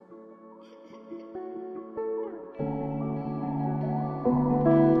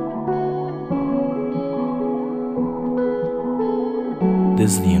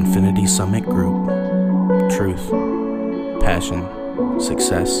This is the Infinity Summit Group. Truth, passion,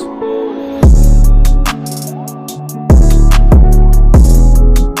 success.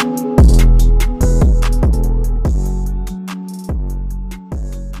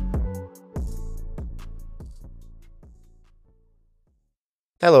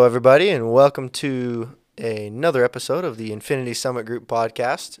 Hello, everybody, and welcome to another episode of the Infinity Summit Group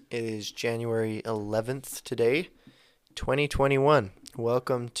podcast. It is January 11th today, 2021.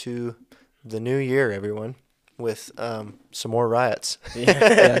 Welcome to the new year, everyone, with some more riots.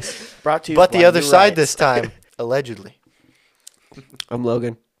 Yes. Brought to you But by the other New side Riots. this time, allegedly. I'm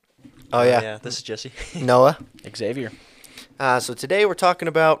Logan. Oh, yeah. This is Jesse. Noah. Xavier. So today we're talking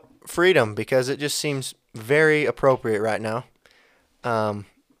about freedom because it just seems very appropriate right now.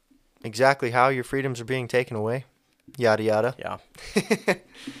 Exactly how your freedoms are being taken away, yada yada. Yeah.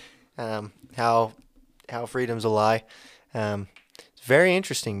 How freedom's a lie. It's very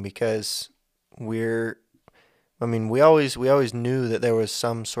interesting because we always knew that there was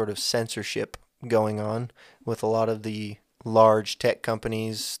some sort of censorship going on with a lot of the large tech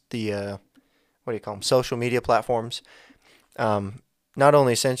companies, the what do you call them, social media platforms. Not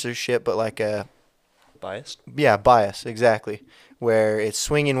only censorship, but like a Biased? Yeah, bias, exactly. Where it's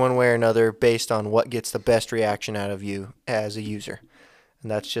swinging one way or another based on what gets the best reaction out of you as a user.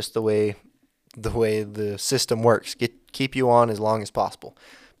 And that's just the way the system works. Keep you on as long as possible.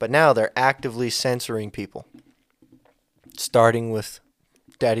 But now they're actively censoring people. Starting with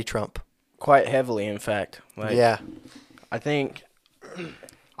Daddy Trump. Quite heavily, in fact. Yeah. I think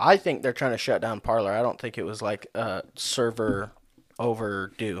they're trying to shut down Parler. I don't think it was like a server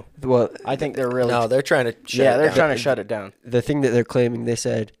overdue. Well, I think they're really... No, they're trying to shut it they're down. trying to shut it down. the thing that they're claiming, they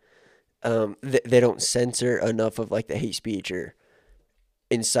said they don't censor enough of like the hate speech or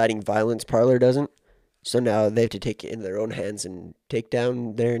inciting violence. Parler doesn't. So now they have to take it in their own hands and take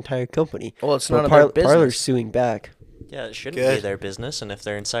down their entire company. Well, it's But none of their business. Parler's suing back. Yeah, it shouldn't Good. be their business, and if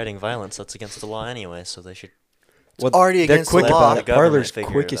they're inciting violence, that's against the law anyway, so they should... It's already they're against quick the law. about it. The government Parler's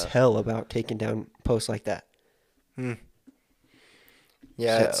figure quick it as out. hell about taking down posts like that.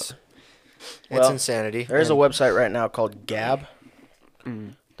 Yeah, So- it's Well, insanity. There is a And- website right now called Gab.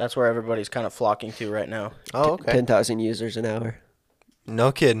 That's where everybody's kind of flocking to right now. Oh, okay. 10,000 users an hour.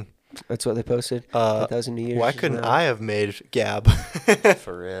 No kidding. That's what they posted. 10,000 users. Why an couldn't hour. I have made Gab?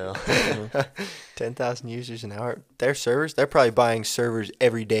 For real. 10,000 users an hour. Their servers, they're probably buying servers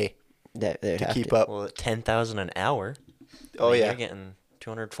every day They to have keep to. up. Well, at 10,000 an hour. Oh, yeah. You're getting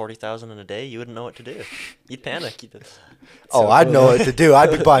 240,000 in a day. You wouldn't know what to do. You'd panic. Oh, I'd know what to do.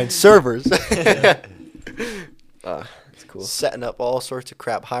 I'd be buying servers. It's cool. Setting up all sorts of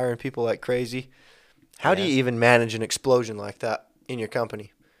crap, hiring people like crazy. How do Yeah. you even manage an explosion like that in your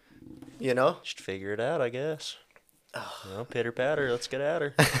company? You know? Just figure it out, I guess. Pitter patter. Let's get at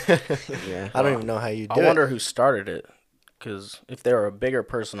her. Yeah. I don't even know how you do I wonder it. who started it. Because if they're a bigger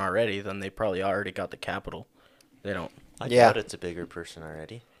person already, then they probably already got the capital. They don't. I Yeah. doubt it's a bigger person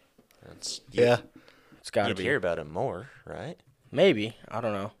already. Yeah. It's got to You'd be. hear about it more, right? Maybe. I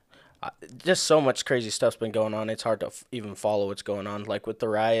don't know. Just so much crazy stuff's been going on. It's hard to even follow what's going on. Like with the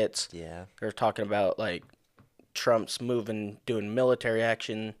riots, Yeah. they're talking about like Trump's doing military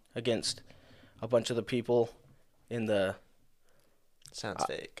action against a bunch of the people in the. Sounds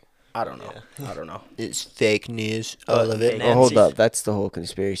fake. I don't know. Yeah. I don't know. It's fake news. All of it. fake. Oh, hold Nancy. up. That's the whole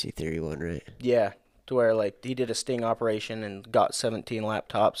conspiracy theory one, right? Yeah, to where like he did a sting operation and got 17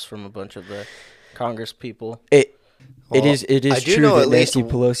 laptops from a bunch of the Congress people. It Well, is I do true know that at least Nancy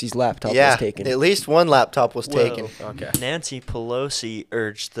Pelosi's laptop Yeah, was taken. at least one laptop was Well, taken. Okay. Nancy Pelosi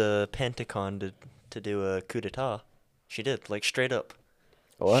urged the Pentagon to do a coup d'etat. She did, like straight up.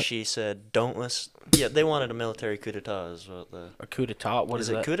 What? She said, "Don't listen." Yeah, they wanted a military coup d'etat. Is what the A coup d'etat. What is is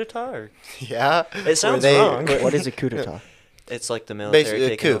it? that? Coup d'etat or Yeah. it sounds they- wrong. What is a coup d'etat? It's like the military Basically a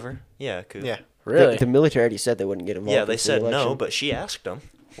taking coup. over. Yeah, a coup. Yeah. Really? The military already said they wouldn't get involved. Yeah, they with the said no, election. but she asked them.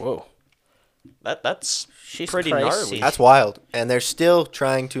 Whoa. That's She's pretty crazy. gnarly. That's wild. And they're still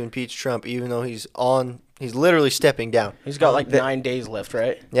trying to impeach Trump even though he's literally stepping down. He's got like 9 days left,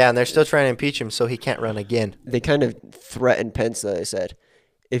 right? Yeah, and they're still trying to impeach him so he can't run again. They kind of threatened Pence, though. They said,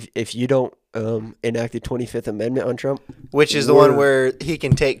 if you don't enact the 25th Amendment on Trump, Which is the one where he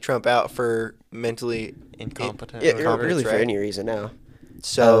can take Trump out for mentally incompetent. yeah, or Incompetence, really for right? any reason now.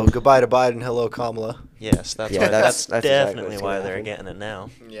 So goodbye to Biden, hello Kamala. Yes, that's Yeah, why. that's That's exactly definitely what's why gonna they're happen. getting it now.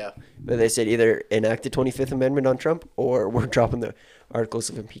 Yeah. But they said either enact the 25th Amendment on Trump or we're dropping the articles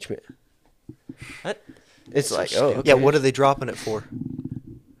of impeachment. What? It's So like, stupid. oh, okay. Yeah, what are they dropping it for?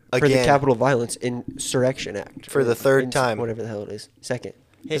 For the Again. Capital Violence Insurrection Act. For the third time. Whatever the hell it is. Second.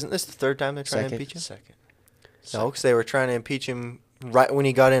 Isn't this the third time they're trying to Second. impeach him? Second. No, because they were trying to impeach him right when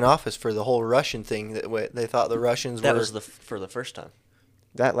he got in office for the whole Russian thing. They thought the Russians That were. was for the first time.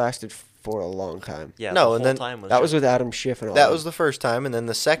 That lasted for a long time. Yeah, No, the and whole then time was That was just- with Adam Schiff and all that them. was the first time, and then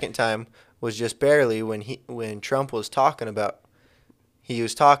the second time was just barely when Trump was talking about. He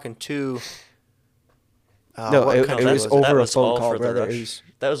was talking to. No, what it country was it? over that a was phone all call, for the brother. It Rush- was-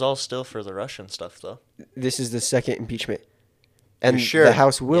 That was all still for the Russian stuff, though. This is the second impeachment, and You're sure? the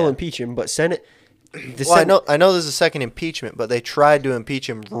House will Yeah. impeach him, but Senate. The Well, Senate, I know there's a second impeachment, but they tried to impeach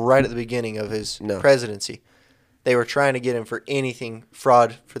him right at the beginning of his No. presidency. They were trying to get him for anything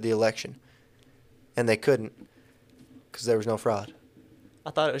fraud for the election, and they couldn't because there was no fraud.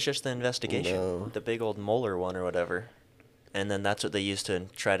 I thought it was just the investigation, No. the big old Mueller one or whatever, and then that's what they used to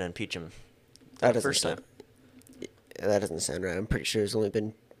try to impeach him. That The doesn't first sound. time. That doesn't sound right. I'm pretty sure there's only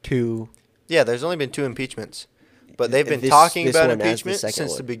been 2. Yeah, there's only been 2 impeachments, but they've been This- talking this about one as the impeachment second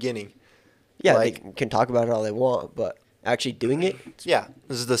since one. the beginning. Yeah, Like- they can talk about it all they want, but actually doing it, Yeah,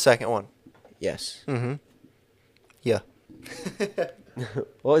 this is the second one. yes. Mm-hmm. Yeah.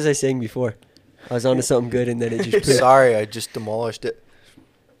 What was I saying before? I was onto something good, and then it just. Sorry, I just demolished it.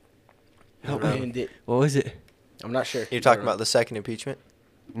 Help I me. mean, What was it? I'm not sure. You're talking about the second impeachment?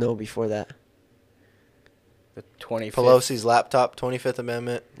 No, before that. the 25th. Pelosi's laptop, 25th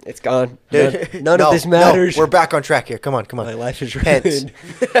Amendment. It's gone. Dude, None no, of this matters. No, we're back on track here. Come on. My life is Pence.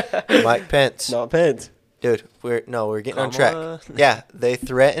 ruined. Mike Pence. Not Pence. Dude, we're getting on Kamala. track. Yeah, they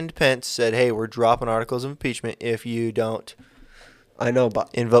threatened Pence, said, "Hey, we're dropping articles of impeachment if you don't I know, but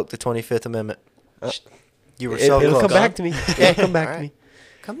invoke the 25th Amendment." Uh, You were it, so it'll close. come back to me. It'll come back to Alright. me.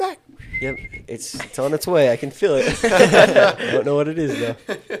 Come back. Yep, it's on its way. I can feel it. I don't know what it is though.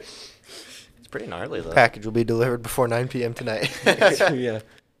 It's pretty gnarly, though. Package will be delivered before 9 p.m. tonight. Yeah.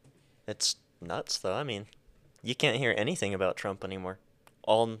 It's nuts, though. I mean, you can't hear anything about Trump anymore.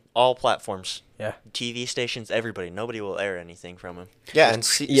 All platforms, Yeah. TV stations, everybody. Nobody will air anything from him. Yeah, and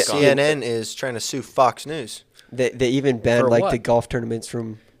Yeah. CNN is trying to sue Fox News. They even banned For like what? the golf tournaments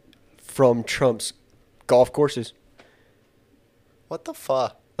from Trump's golf courses. What the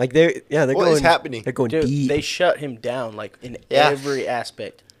fuck? Like they're What going. is happening? They're going Dude, deep. they shut him down like in Yeah. every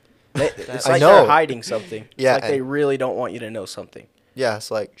aspect. It's I like know. they're hiding something. Yeah, It's like they and- really don't want you to know something. Yeah,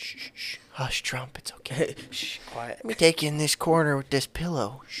 it's like, shh, hush, Trump, it's okay. Shh, quiet. Let me take you in this corner with this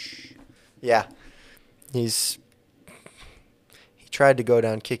pillow. Shh. Yeah. He tried to go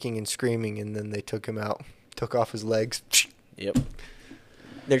down kicking and screaming, and then they took him out, took off his legs. Yep.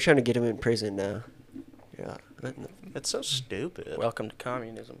 They're trying to get him in prison now. Yeah. It's so stupid. Welcome to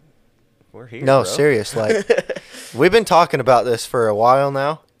communism. We're here. No, bro. serious. Like, we've been talking about this for a while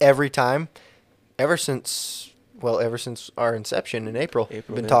now. Every time, ever since our inception in April, we've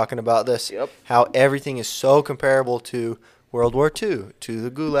been yeah. talking about this. Yep. How everything is so comparable to World War II, to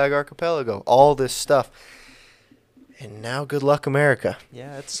the Gulag Archipelago, all this stuff. And now, good luck, America.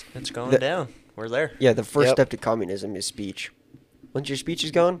 Yeah, it's going The- down. We're there. Yeah, the first Yep. step to communism is speech. Once your speech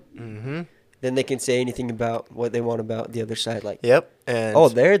is gone, Mm-hmm. then they can say anything about what they want about the other side. Like, Yep. And oh,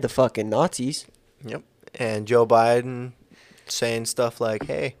 they're the fucking Nazis. Yep. And Joe Biden saying stuff like,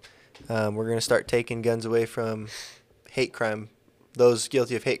 "Hey, we're going to start taking guns away from hate crime, those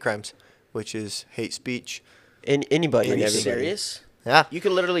guilty of hate crimes, which is hate speech." And anybody Are and you everybody. serious? Yeah. You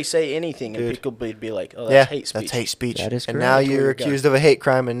could literally say anything and Dude. people would be like, oh, that's Yeah, hate speech. that's hate speech. That is and correct. now Pull you're your gun. accused of a hate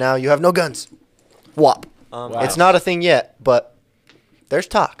crime, and now you have no guns. Whop. Wow. It's not a thing yet, but there's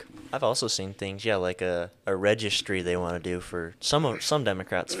talk. I've also seen things, yeah, like a registry they want to do for some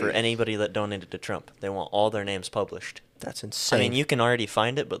Democrats for anybody that donated to Trump. They want all their names published. That's I insane. mean, you can already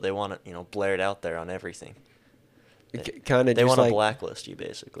find it, but they want it, blared out there on everything. Kind of They just want to like, blacklist you,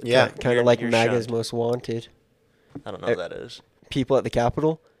 basically. Yeah. kind You're- of like you're MAGA's shunned. Most Wanted. I don't know what that is. People at the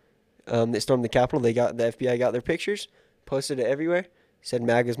Capitol, that stormed the Capitol, the FBI got their pictures, posted it everywhere, said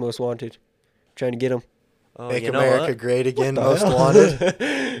MAGA's Most Wanted, trying to get them. Oh, Make you know America what? great again, The most hell?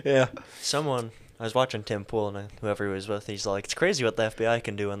 wanted. Yeah. Someone, I was watching Tim Pool and whoever he was with, he's like, it's crazy what the FBI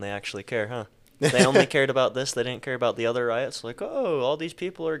can do when they actually care, huh? They only cared about this, they didn't care about the other riots. Like, oh, all these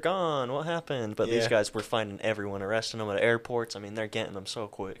people are gone, what happened? But these Yeah. guys were finding everyone, arresting them at airports. I mean, they're getting them so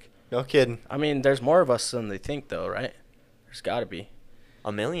quick. No kidding. I mean, there's more of us than they think, though, right? There's got to be.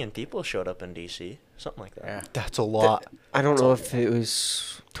 1 million people showed up in D.C., something like that. Yeah. That's a lot. I don't know if it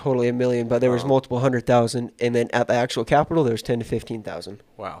was totally a million, but there was Oh. multiple 100,000, and then at the actual Capitol, there was 10 to 15,000.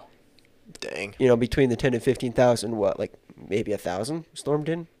 Wow. Dang. Between the 10 and 15,000, what, like maybe 1,000 stormed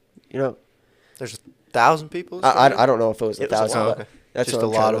in? There's 1,000 people. I don't know if it was It was a 1,000, lot. but Okay. that's Just what a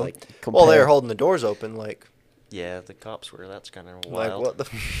I'm trying lot to, of like, Well, they were compare. holding the doors open, like Yeah, the cops were. That's kind of wild. what the.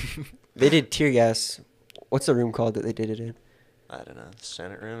 They did tear gas. What's the room called that they did it in? I don't know.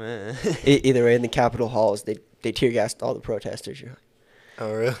 Senate room. Either way, in the Capitol halls, they tear gassed all the protesters. You're like,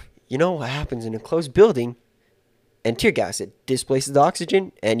 Oh, really? You know what happens in a closed building and tear gas? It displaces the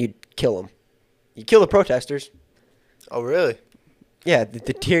oxygen and you kill them. You kill the protesters. Oh, really? Yeah, the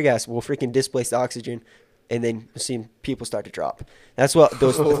tear gas will freaking displace the oxygen, and then you see people start to drop. That's what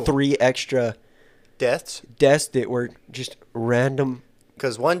those 3 extra Deaths? deaths that were just random.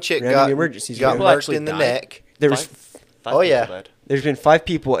 Because one chick Random got emergencies, got people marked actually in the died? neck. There was Five Oh, people yeah. died. there's been 5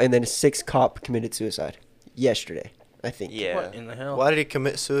 people, and then 6 cop committed suicide yesterday, I think. Yeah. What in the hell? Why did he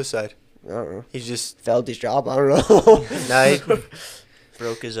commit suicide? I don't know. He just Failed his job. I don't know. night.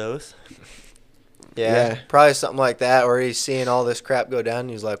 Broke his oath. Yeah, Yeah. probably something like that, where he's seeing all this crap go down, and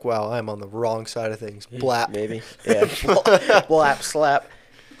he's like, "Wow, I'm on the wrong side of things." Blap. Maybe. Yeah. Blap slap.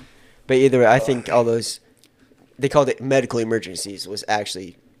 But either way, I think all those, they called it medical emergencies, was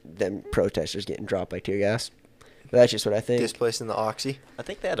actually them protesters getting dropped by tear gas. But that's just what I think. Displacing the oxy. I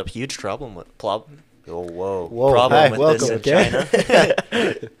think they had a huge problem with problem Whoa, problem hi, with welcome. this in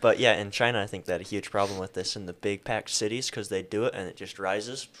China. But yeah, in China, I think they had a huge problem with this in the big packed cities because they do it and it just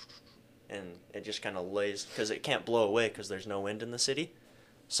rises, and it just kind of lays because it can't blow away because there's no wind in the city,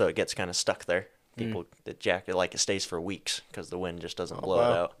 so it gets kind of stuck there. People the jacket like it stays for weeks because the wind just doesn't blow it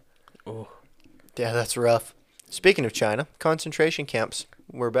wow. out. Oh. Yeah, that's rough. Speaking of China, concentration camps.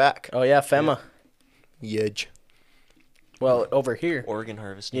 We're back. Oh yeah, FEMA. Yudge. Well, over here. Organ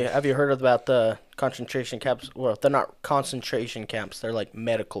harvesting. Yeah, have you heard about the concentration camps? Well, they're not concentration camps. They're like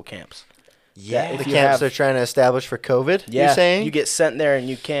medical camps. Yeah, if The you camps have- they're trying to establish for COVID. Yeah, You're saying? you get sent there and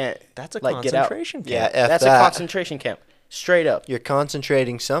you can't. that's a like, get out. concentration Yeah, camp. F That's that. a concentration camp. Straight up. You're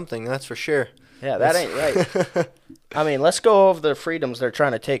concentrating something. That's for sure. Yeah, that ain't right. I mean, let's go over the freedoms they're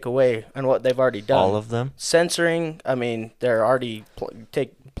trying to take away and what they've already done. All of them. Censoring. I mean, they're already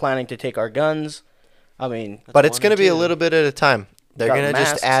planning to take our guns. I mean, But That's it's one going to and be a two. little bit at a time. They're Got going to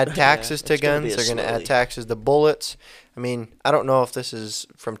just masks. add taxes Yeah, to it's gonna be guns. a They're going to add slowly. taxes to bullets. I mean, I don't know if this is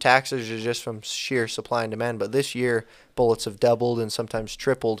from taxes or just from sheer supply and demand, but this year bullets have doubled and sometimes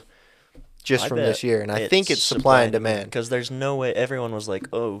tripled just I from bet this year. And I think it's supply and demand. because there's no way everyone was like,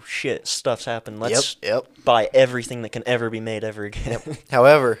 "Oh shit, stuff's happened. Let's Yep. buy everything that can ever be made ever again."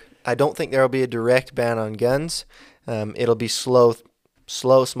 However, I don't think there will be a direct ban on guns. It'll be slow,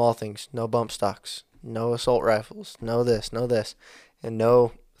 small things. No bump stocks, no assault rifles, no this, and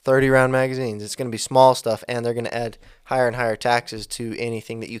no 30-round magazines. It's going to be small stuff, and they're going to add higher and higher taxes to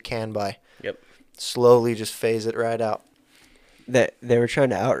anything that you can buy. Yep. Slowly just phase it right out. That they were trying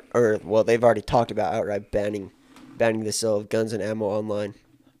to they've already talked about outright banning the sale of guns and ammo online.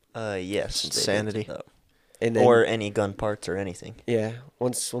 Yes, they did Insanity. that. And then, Or any gun parts or anything. yeah,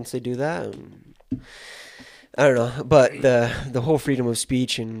 once they do that, I don't know. But the whole freedom of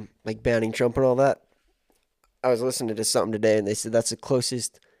speech and like banning Trump and all that, I was listening to something today, and they said that's the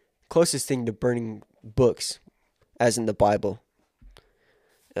closest thing to burning books, as in the Bible,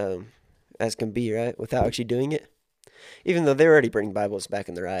 as can be, right? Without actually doing it. Even though they were already burning Bibles back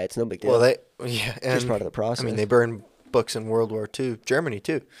in the riots, no big deal. Well, and just part of the process. I mean, they burned books in World War II, Germany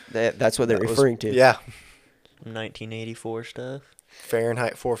too. That's what they're That was- referring to. Yeah, 1984 stuff.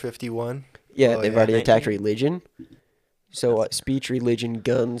 Fahrenheit 451. Yeah, Oh, they've yeah. already attacked religion. So what? Speech, religion,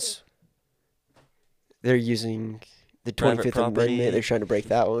 guns. They're using the Private 25th property. Amendment. They're trying to break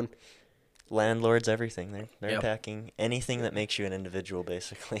that one. Landlords, everything. They're Yep. attacking anything that makes you an individual,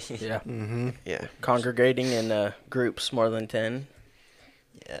 basically. yeah. Mm-hmm. Yeah. Congregating in groups more than 10.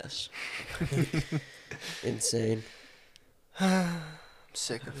 Yes. Insane. I'm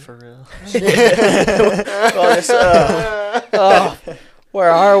sick of it. For real. Where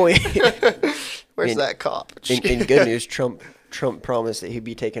are we? Where's In- that cop? In good news, Trump promised that he'd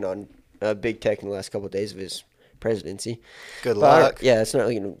be taking on big tech in the last couple of days of his presidency. Good But I don't- luck. yeah, it's not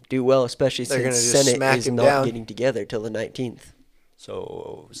really going to do well, especially They're gonna since just Senate smack is him not down. getting together till the 19th.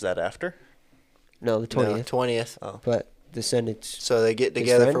 So, is that after? No, the 20th. 20th. Oh. But the Senate's So they get His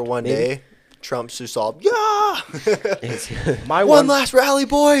together friend, for one maybe? day. Trump's just all, yeah! is My One last rally,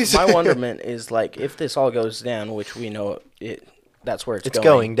 boys! my wonderment is like if this all goes down, which we know it. That's where it's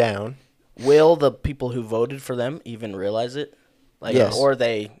going down. Will the people who voted for them even realize it? Like, Yes. or are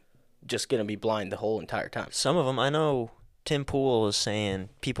they just gonna be blind the whole entire time? Some of them, I know Tim Pool was saying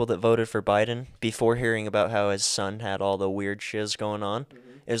people that voted for Biden before hearing about how his son had all the weird shiz going on,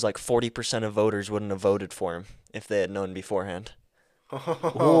 it was like 40% of voters wouldn't have voted for him if they had known beforehand.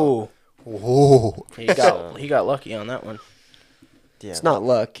 Ooh, Whoa. he got lucky on that one. Yeah, It's not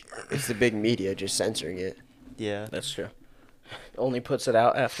luck. It's the big media just censoring it. Yeah, That's true. Only puts it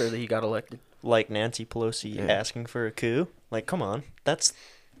out after he got elected. like Nancy Pelosi Yeah. asking for a coup. Like, come on, that's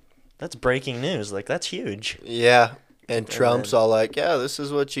breaking news. Like, that's huge. Yeah. And Trump's then- all like, yeah, this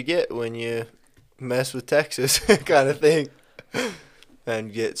is what you get when you mess with Texas, kind of thing.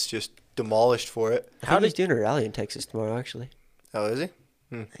 and gets just demolished for it. How he's doing a rally in Texas tomorrow, actually. Oh, is he?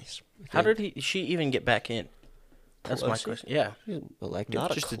 Nice. How did she even get back in? That's my Pelosi? question. Yeah. He's elected.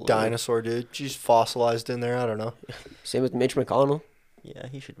 Not Just a clue. dinosaur, dude. She's fossilized in there. I don't know. Same with Mitch McConnell. Yeah,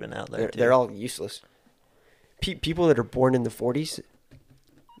 he should have been out there, too. They're all useless. People that are born in the 40s.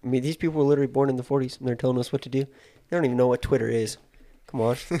 I mean, these people were literally born in the 40s, and they're telling us what to do. They don't even know what Twitter is. Come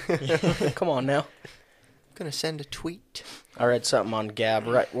on. Come on now. Gonna send a tweet. I read something on Gab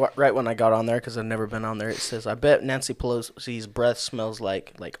right when I got on there because I've never been on there. It says, "I bet Nancy Pelosi's breath smells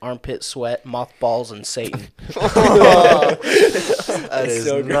like armpit sweat, mothballs, and Satan." That is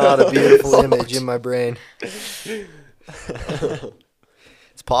so not a beautiful image in my brain.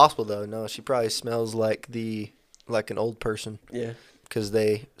 It's possible though. No, she probably smells like an old person Yeah. because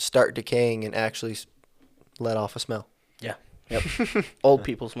they start decaying and actually let off a smell. Yeah. Yep. Old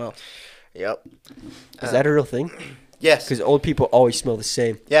people smell. Yep. Is that a real thing? Yes. Because old people always smell the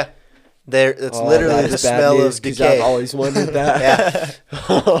same. Yeah. It's literally the smell of decay. I've always wondered that.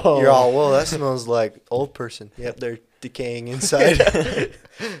 Yeah. You're all, whoa, that smells like old person. Yep, they're decaying inside.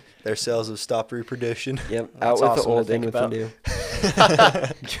 Their cells have stopped reproduction. Yep. That's Out with awesome to the old, in think with about.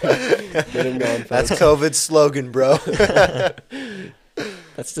 the new. Get him going, That's folks. COVID's slogan, bro.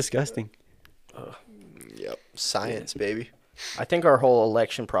 That's disgusting. Yep. Science, baby. I think our whole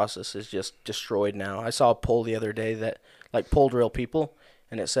election process is just destroyed now. I saw a poll the other day that polled real people,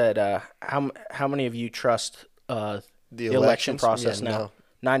 and it said, "How many of you trust the election elections? process Yeah, now?"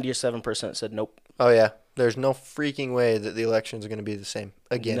 97% said nope. Oh, yeah. There's no freaking way that the elections are going to be the same.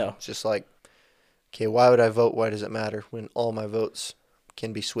 Again, No. it's just like, okay, why would I vote? Why does it matter when all my votes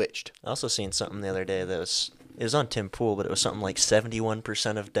can be switched? I also seen something the other day that it was on Tim Pool, but it was something like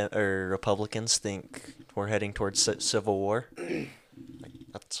 71% of Republicans think we're heading towards civil war.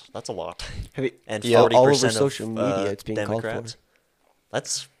 That's a lot. And Yeah, 40% all over of social media, it's being called for. Democrats.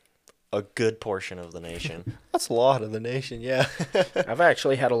 That's a good portion of the nation. That's a lot of the nation, yeah. I've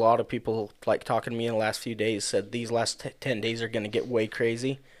actually had a lot of people talking to me in the last few days said these last 10 days are going to get way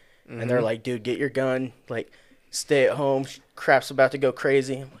crazy. And they're like, dude, get your gun, stay at home, crap's about to go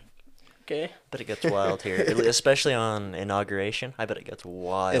crazy. I'm like, okay. But it gets wild here, especially on inauguration. I bet it gets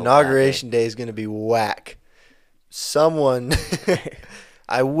wild. Inauguration day is going to be whack. Someone,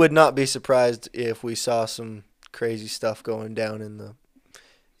 I would not be surprised if we saw some crazy stuff going down in the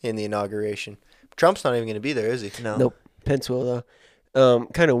inauguration. Trump's not even going to be there, is he? No. Nope. Pence will, though.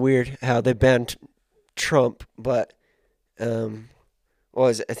 Kind of weird how they banned Trump, but it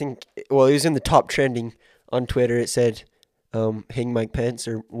was in the top trending on Twitter. It said hang Mike Pence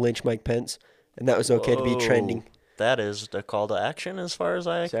or lynch Mike Pence, and that was okay to be trending. That is a call to action as far as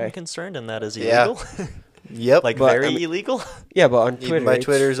I'm Sorry. concerned, and that is Yeah. illegal. Yep. Like, But, very I mean, illegal? Yeah, but on Even Twitter, by it's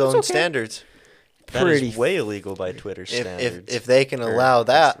Twitter's own okay. standards. That Pretty is way illegal by Twitter standards. If they can Or allow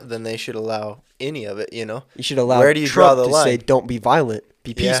that, precedent. then they should allow any of it, you know? You should allow Where do you Trump draw the to say, line? "Don't be violent,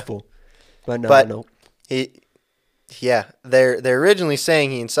 be Yeah. peaceful." But no, But- no. They're originally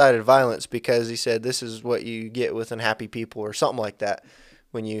saying he incited violence because he said this is what you get with unhappy people or something like that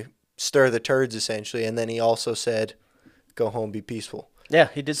when you stir the turds, essentially. And then he also said, go home, be peaceful. Yeah,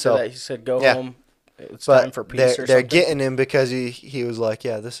 he did So, say that. He said, go yeah. home. It's But time for peace they're or something. getting him because he was like,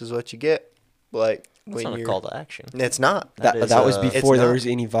 yeah, this is what you get. Like, That's when not a you're... call to action. It's not. That is, was uh, before there not. was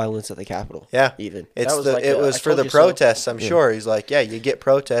any violence at the Capitol. Yeah. Even. It's was the like it a, was I for told the you so. protests, I'm Yeah. sure. He's like, yeah, you get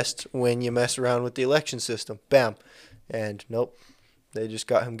protests when you mess around with the election system. Bam. And nope. They just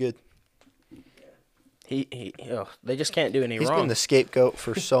got him good. They just can't do any He's wrong. been the scapegoat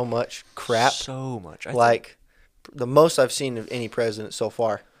for so much crap. So much. Like the most I've seen of any president so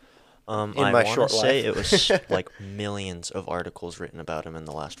far. in my my short say life. it was like millions of articles written about him in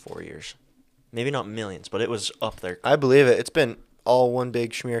the last 4 years. Maybe not millions, but it was up there. I believe it. It's been all one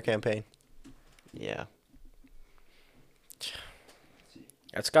big schmear campaign. Yeah.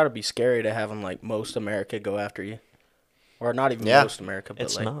 It's got to be scary to have most America go after you. Or not even Yeah. most America, but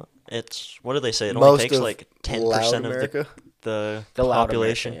It's not. It's, what do they say? It only Most takes of like 10% loud of America. the The loud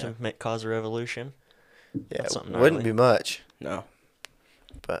population America, to cause a revolution. Yeah, That's it something wouldn't gnarly. be much, no.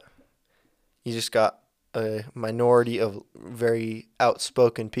 but you just got a minority of very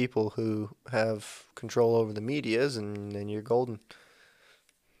outspoken people who have control over the medias, and then you're golden.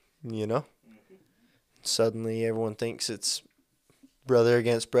 You know? Suddenly everyone thinks it's brother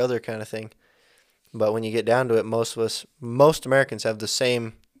against brother kind of thing. But when you get down to it, most Americans have the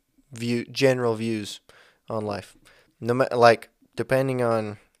same general views on life. Depending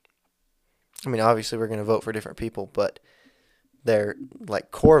on, I mean, obviously we're going to vote for different people, but their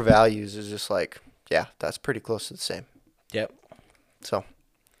core values is just yeah, that's pretty close to the same. Yep. So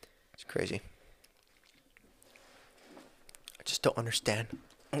it's crazy. I just don't understand.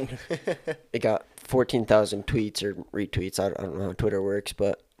 It got 14,000 tweets or retweets. I don't know how Twitter works,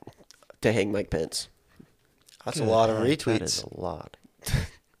 but to hang Mike Pence. That's a lot of That retweets. is a lot.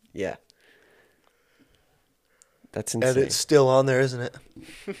 Yeah. That's And insane. it's still on there, isn't it?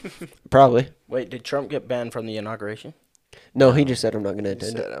 Probably. Wait, did Trump get banned from the inauguration? No, he just said I'm not going to He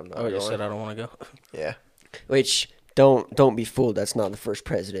attend said it. I'm not Oh, he just going. said I don't want to go. Yeah. Which, don't be fooled. That's not the first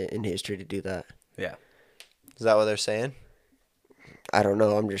president in history to do that. Yeah. Is that what they're saying? I don't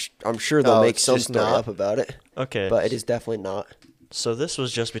know. I'm sure they'll Oh, make it's some just story not? up about it, Okay. but it is definitely not. So this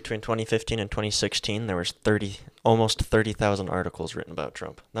was just between 2015 and 2016. There was almost 30,000 articles written about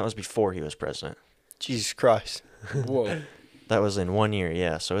Trump. That was before he was president. Jesus Christ. Whoa. That was in 1 year,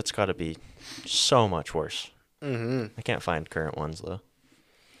 yeah. So it's got to be so much worse. Mm-hmm. I can't find current ones though.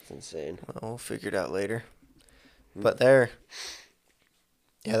 It's insane. Well, we'll figure it out later. But they're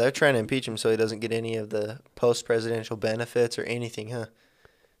trying to impeach him so he doesn't get any of the post-presidential benefits or anything, huh?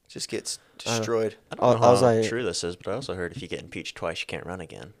 Just gets destroyed. I don't know Alls how I- true this is, but I also heard if you get impeached twice, you can't run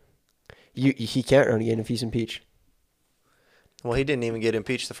again. He can't run again if he's impeached. Well, he didn't even get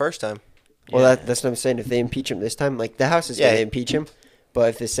impeached the first time. Well, Yeah. that's what I'm saying. If they impeach him this time, like the House is Yeah. going to impeach him, but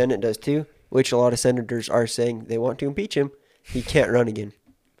if the Senate does too, which a lot of senators are saying they want to impeach him, he can't run again,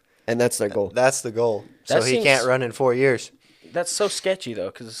 and that's their goal. That's the goal. That So he seems- can't run in 4 years. That's so sketchy,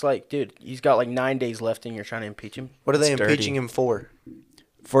 though, because it's like, dude, he's got like 9 days left and you're trying to impeach him. What are they It's impeaching dirty. him for?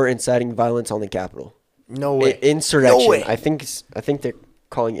 For inciting violence on the Capitol. No way. Insurrection. No way. I think they're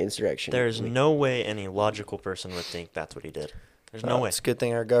calling it insurrection. There's no way any logical person would think that's what he did. There's no way. It's a good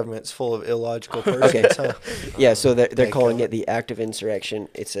thing our government's full of illogical Okay. persons, huh? Yeah, so they're Thank calling God. it the act of insurrection.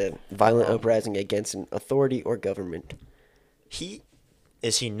 It's a violent uprising against an authority or government.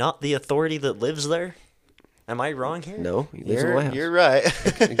 Is he not the authority that lives there? Am I wrong here? No, he lives in the White House. You're right.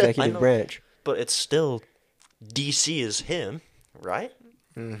 I Executive know. branch. But it's still DC is him, right?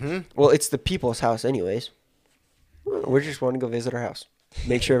 Mm-hmm. Well, it's the people's house, anyways. We're just want to go visit our house.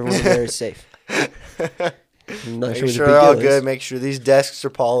 Make sure everyone there is safe. I'm not Make sure what the sure big they're all deal good. is. Make sure these desks are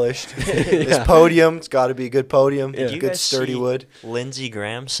polished. This Yeah. podium, it's got to be a good podium. Did you Good guys sturdy see wood. Lindsey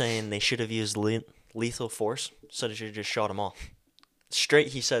Graham saying they should have used lethal force, so they should have just shot them all. Straight,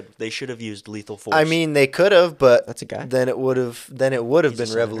 he said they should have used lethal force. I mean, they could have, but That's a guy. then it would have He's a been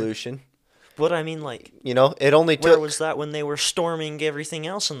senator. revolution. But I mean, like, You know, it only where took. was that when they were storming everything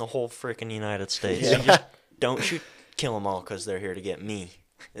else in the whole frickin' United States? Yeah. You just don't shoot, kill them all because they're here to get me.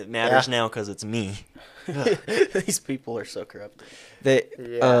 It matters Yeah. now because it's me. These people are so corrupt. They,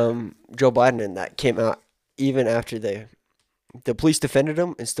 Yeah. Joe Biden and that came out even after the police defended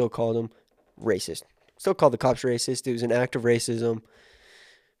him and still called him racist. Still called the cops racist. It was an act of racism.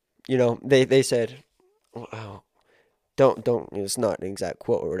 You know, they said, oh, don't. It's not an exact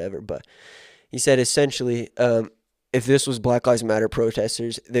quote or whatever, but he said essentially, if this was Black Lives Matter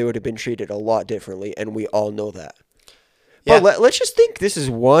protesters, they would have been treated a lot differently, and we all know that. Yeah. But let's just think this is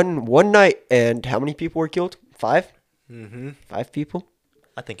one night, and how many people were killed? 5? Mm-hmm. 5 people?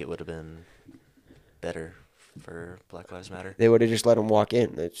 I think it would have been better for Black Lives Matter. They would have just let him walk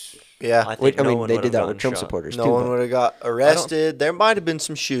in. It's, Yeah. I think I no mean, one they would did have that with gotten Trump shot. supporters No too. one but- would have got arrested. There might have been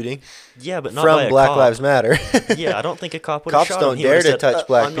some shooting Yeah, but not by from a Black cop. Lives Matter. Yeah, I don't think a cop would have Cops shot don't him. He dare would've to said, touch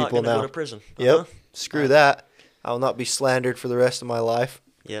black I'm not people gonna now." Go to prison. Yep. Screw that. I will not be slandered for the rest of my life.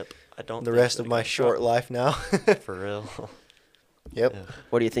 Yep. I don't. The think rest he of would've my got short shot. life now. For real. Yep. Yeah.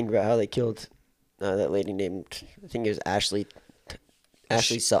 What do you think about how they killed that lady named, I think it was Ashley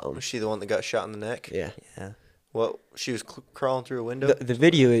something. Was she the one that got shot in the neck? Yeah. Yeah. What? She was crawling through a window? The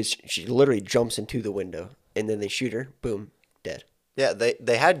video is she literally jumps into the window, and then they shoot her. Boom. Dead. Yeah,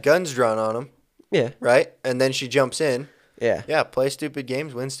 they had guns drawn on them, Yeah. right? And then she jumps in. Yeah. Yeah, play stupid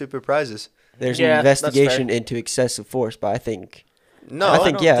games, win stupid prizes. There's Yeah, an that's investigation fair. into excessive force, but I think No, I I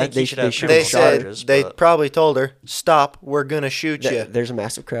think don't yeah, think he they should they have should they have criminal shot her. said charges, they but- probably told her, "Stop, we're gonna shoot you." There's a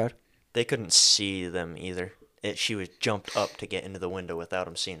massive crowd. They couldn't see them either. She was jumped up to get into the window without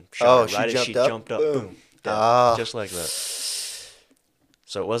him seeing. Oh, her. she right as jumped she up? jumped up. Boom. Boom. Dead. Ah. Just like that.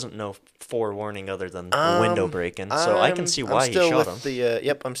 So it wasn't no forewarning other than the window breaking. So I can see why he still shot with him.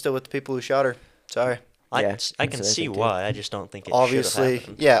 Yep, I'm still with the people who shot her. Sorry. I Yeah, I that's can what I see think too. why. I just don't think it Obviously, should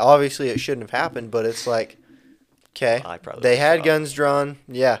have happened. obviously it shouldn't have happened, but it's like, okay, I probably they would've had shot. guns drawn.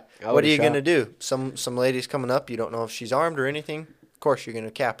 Yeah, I what are would've you gonna shot. do? Some lady's coming up. You don't know if she's armed or anything. Of course, you're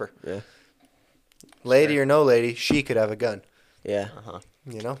gonna cap her. Yeah. Lady or no lady, she could have a gun. Yeah. Uh-huh.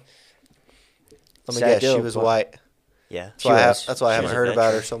 You know. Let me Sad guess, deal, she was but- white. Yeah. That's why, was. that's why I She haven't was a heard about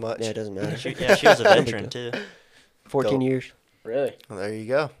her veteran. so much. Yeah, it doesn't matter. She was a veteran too. 14 Dope. years. Really? Well, there you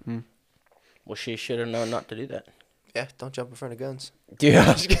go. Well, she should have known not to do that. Yeah, don't jump in front of guns.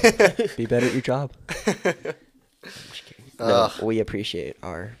 Yeah. Be better at your job. No, Ugh. we appreciate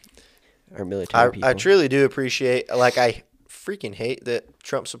our military people. I truly do appreciate. Like, I freaking hate that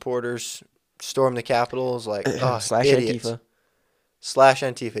Trump supporters storm the Capitol. Like, oh, Slash idiots. Antifa. Slash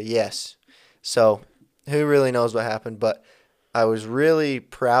Antifa, yes. So, who really knows what happened? But I was really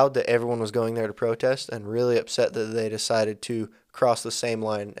proud that everyone was going there to protest, and really upset that they decided to cross the same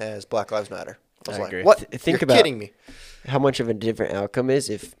line as Black Lives Matter. I was I like, agree. what? Think You're about kidding me. how much of a different outcome is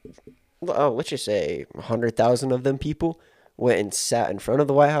if, let's just say 100,000 of them people went and sat in front of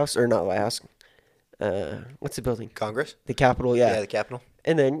the White House, or not White House. What's the building? Congress? The Capitol, yeah. The Capitol.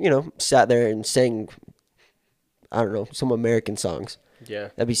 And then, sat there and sang, I don't know, some American songs. Yeah.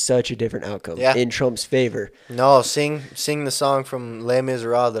 That'd be such a different outcome Yeah. in Trump's favor. No, sing the song from Les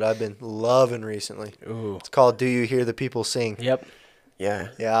Miserables that I've been loving recently. Ooh. It's called "Do You Hear the People Sing." Yep. Yeah.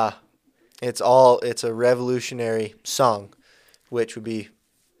 Yeah, it's a revolutionary song, which would be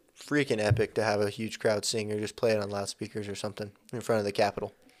freaking epic to have a huge crowd sing or just play it on loudspeakers or something in front of the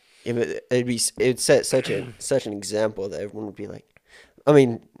Capitol. Yeah, but it'd set such an example that everyone would be like, I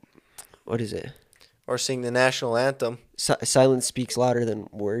mean, what is it? Or sing the national anthem. Silence speaks louder than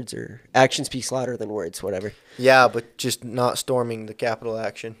words, or action speaks louder than words, whatever. Yeah, but just not storming the Capitol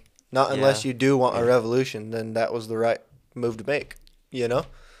action. Not unless you do want a revolution, then that was the right move to make,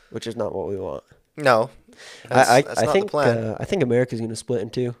 Which is not what we want. No. I That's not think the plan. I think America's going to split in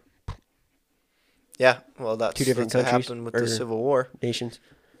two Yeah, well, that's two different what countries happened with or the Civil War. nations.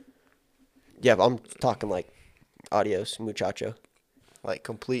 Yeah, but I'm talking like adios, muchacho. Like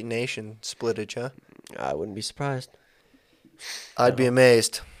complete nation splittage, huh? I wouldn't be surprised. I'd be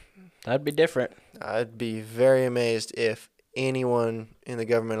amazed. That'd be different. I'd be very amazed if anyone in the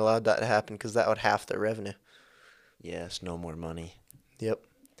government allowed that to happen, because that would half their revenue. Yes, no more money. Yep.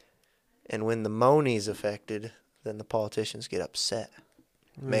 And when the money's affected, then the politicians get upset,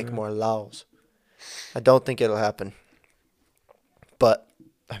 make more laws. I don't think it'll happen. But,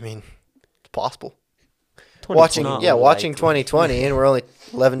 I mean, it's possible. Watching 2020, and we're only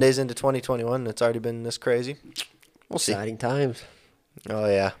 11 days into 2021, and it's already been this crazy. We'll see. Exciting times. Oh,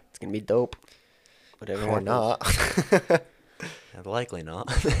 yeah. It's going to be dope. Whatever Or happens. not. Yeah, likely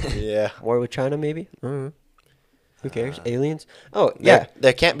not. Yeah. War with China, maybe? I don't know. Who cares? Aliens? Oh, yeah.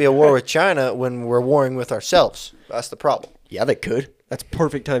 There can't be a war with China when we're warring with ourselves. That's the problem. Yeah, they could. That's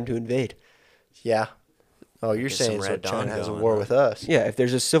perfect time to invade. Yeah. Oh, you're Get some saying so Red Dawn China has a going, war huh? with us. Yeah, if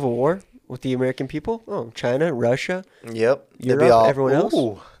there's a civil war with the American people, China, Russia, Yep. They'd Europe, be all, everyone else.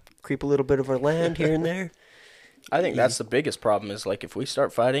 "Ooh." Creep a little bit of our land here and there. I think that's the biggest problem is, like, if we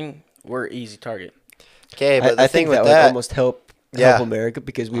start fighting, we're an easy target. Okay, but I the thing think with that would that, almost help Yeah. America,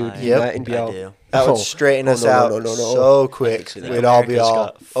 because we would I- unite and be I all. do. that would Oh, straighten oh, us no, no, out no, no, no. so quick. see We'd that. all be America's all,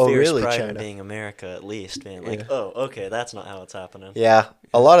 got oh, fierce really, pride in China? being America, at least, being like, Yeah. oh, okay, that's not how it's happening. Yeah.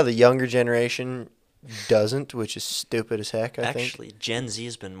 A lot of the younger generation doesn't, which is stupid as heck, I think. Actually, Gen Z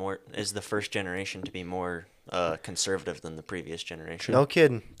is the first generation to be more conservative than the previous generation. No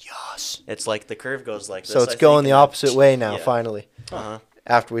kidding. Yes. It's like the curve goes like this. So I it's think, going and the then- opposite way now, Yeah. finally. Uh-huh.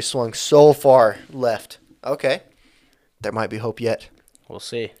 After we swung so far left. Okay. There might be hope yet. We'll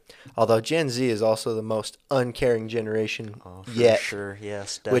see. Although Gen Z is also the most uncaring generation Oh, for yet. sure,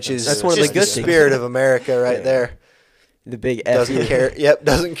 yes, Which is That's one of the just good the things. spirit of America right Yeah. there. The big F. Doesn't care. Yep,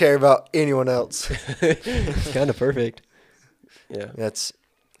 doesn't care about anyone else. It's kind of perfect. Yeah.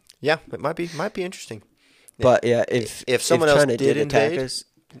 It might be interesting. But yeah, if someone else China did attack invade, us,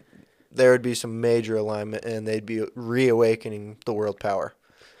 There would be some major alignment, and they'd be reawakening the world power.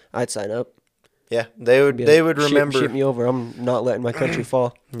 I'd sign up. Yeah, they would. Be They like, would remember. Ship me over. I'm not letting my country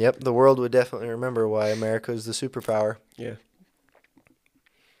fall. Yep, the world would definitely remember why America is the superpower. Yeah.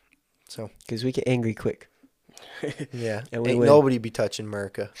 So Because we get angry quick. yeah, And we ain't win. nobody be touching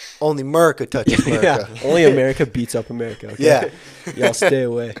America. Only America touches America. Yeah. Only America beats up America. Okay? Yeah. Y'all stay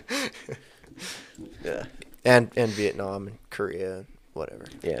away. Yeah. And Vietnam and Korea, whatever.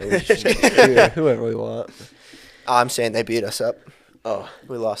 Yeah. We should do whoever we want. I'm saying they beat us up. Oh.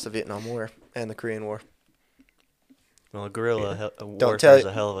 We lost the Vietnam War and the Korean War. Well, guerrilla Don't warfare tell is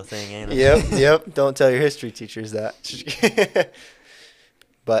a hell of a thing, ain't it? Yep. Don't tell your history teachers that.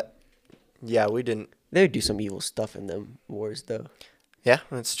 But yeah, we didn't. They would do some evil stuff in them wars, though. Yeah,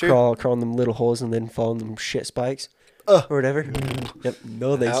 that's true. Crawl in them little holes and then fall in them shit spikes. Ugh. Or whatever. Yep.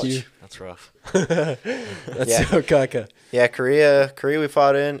 No, thank Ouch. you. That's rough. That's Yeah. so caca. Yeah, Korea we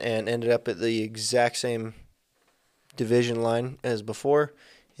fought in and ended up at the exact same division line as before.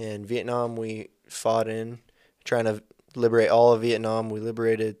 In Vietnam, we fought in trying to liberate all of Vietnam. We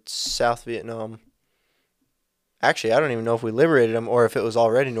liberated South Vietnam. Actually, I don't even know if we liberated them or if it was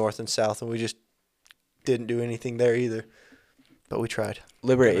already North and South, and we just didn't do anything there either. But we tried.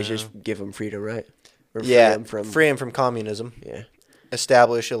 Liberate is just give them freedom, right? Or Yeah, free 'em from communism. Yeah.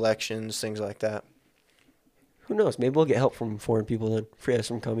 Establish elections, things like that. Who knows? Maybe we'll get help from foreign people then. Free us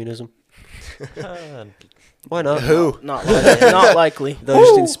from communism. Uh, Why not? Who? Not likely. Not likely. They'll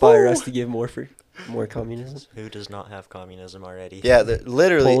just inspire us to give more communism. who does not have communism already? Yeah,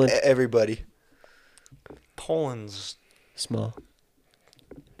 literally Poland. everybody. Poland's Small.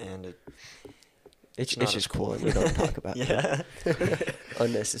 and It's not just as cool cool. and we don't talk about that. yeah.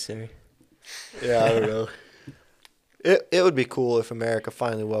 Unnecessary. Yeah, I don't know. It would be cool if America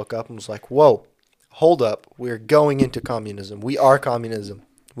finally woke up and was like, whoa, hold up. We're going into communism. We are communism.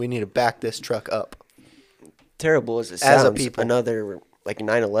 We need to back this truck up. Terrible as it As a sounds, people. another like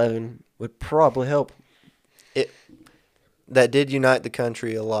 9/11 would probably help. That did unite the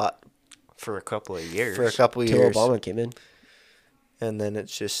country a lot For a couple of years. for a couple of Till years. Obama came in. And then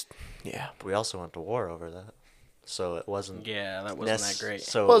it's just, yeah. We also went to war over that, so it wasn't. Yeah, that wasn't that great.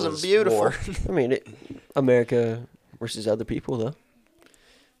 So Wasn't it was beautiful. war. I mean, America versus other people though.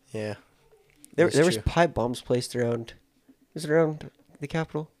 Yeah. There That's was true. pipe bombs placed around. Was it around the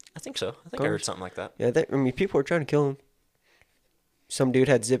Capitol? I think so. I think I heard something like that. Yeah, I mean, people were trying to kill him. Some dude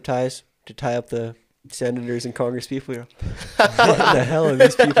had zip ties to tie up the senators and Congress people. What the hell are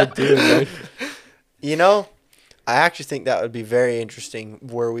these people doing, man? You know, I actually think that would be very interesting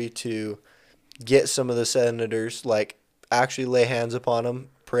were we to get some of the senators, like, actually lay hands upon them,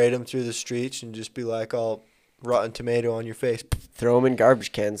 parade them through the streets, and just be like, all rotten tomato on your face. Throw them in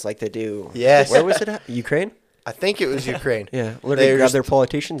garbage cans like they do. Yes. Where was it at? Ukraine? I think it was Ukraine. Yeah, literally They grab just their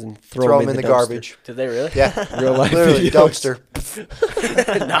politicians and Throw them them in the dumpster. garbage. Did they really? Yeah. Real life Literally, videos.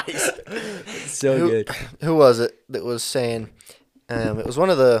 dumpster. Nice. So Who- good. Who was it that was saying? It was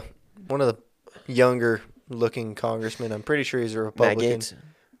one of the younger looking congressmen. I'm pretty sure he's a Matt Republican. Gaetz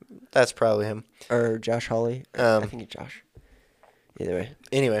That's probably him. or Josh Hawley. I think it's Josh. Either way.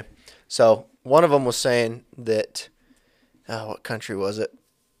 Anyway, so one of them was saying that, what country was it?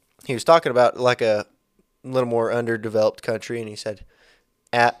 He was talking about like a little more underdeveloped country, and he said,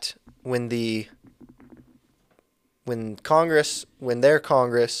 when their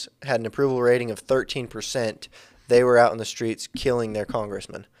Congress had an approval rating of 13%, they were out in the streets killing their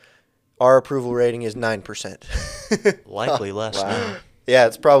congressman. Our approval rating is 9%. Likely less now. Yeah,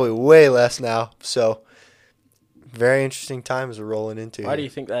 it's probably way less now. So, very interesting times we're rolling into. Why do you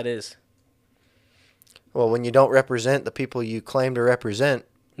think that is? Well, when you don't represent the people you claim to represent.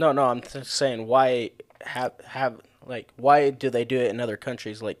 No, I'm just saying why why do they do it in other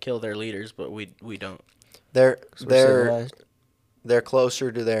countries, like kill their leaders, but we don't? They're 'Cause we're they're civilized. they're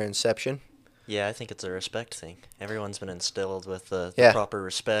closer to their inception. Yeah, I think it's a respect thing. Everyone's been instilled with the Yeah. proper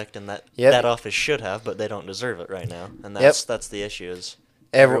respect, and that Yep. that office should have, but they don't deserve it right now. And that's the issue is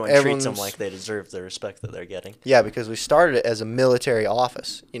everyone treats them everyone's- like they deserve the respect that they're getting. Yeah, because we started it as a military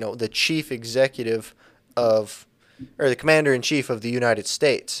office. You know, the chief executive or the commander in chief of the United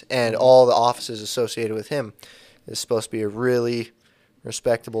States, and all the offices associated with him is supposed to be a really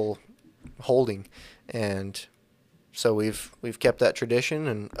respectable holding, and so we've kept that tradition,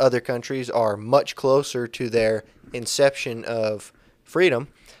 and other countries are much closer to their inception of freedom,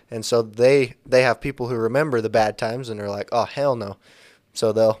 and so they have people who remember the bad times and are like, oh hell no,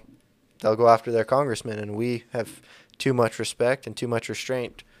 so they'll go after their congressmen, and we have too much respect and too much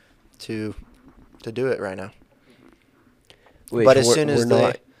restraint to do it right now. Wait, but as we're- soon as we're they-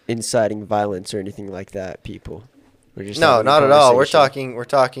 not inciting violence or anything like that, people. We're just No, having a not at all. We're conversation.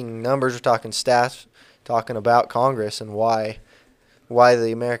 talking numbers. We're talking stats. Talking about Congress and why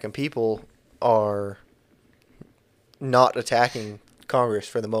the American people are not attacking Congress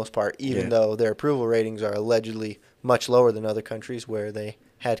for the most part, even Yeah. though their approval ratings are allegedly much lower than other countries where they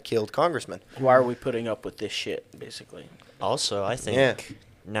had killed congressmen. Why are we putting up with this shit, basically? Also, I think Yeah.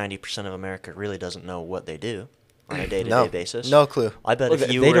 90% of America really doesn't know what they do on a day-to-day No, basis. no clue. I bet Well,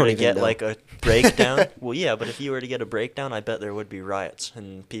 if you they were don't to even get know. like a breakdown, well, yeah, but if you were to get a breakdown, I bet there would be riots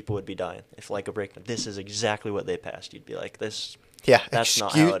and people would be dying. If like a breakdown, this is exactly what they passed. You'd be like, this. Yeah, That's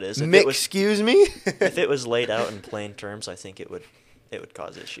not how it is. If it was- Excuse me. If it was laid out in plain terms, I think it would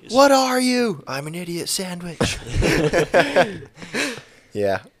cause issues. What are you? I'm an idiot sandwich.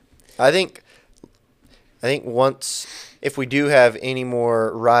 Yeah. I think once, if we do have any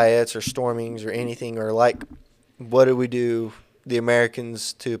more riots or stormings or anything, or like, what did we do, the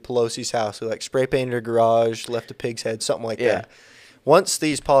Americans, to Pelosi's house? We like spray painted her garage, left a pig's head, something like Yeah. that. Once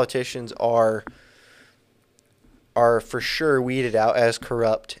these politicians are for sure weeded out as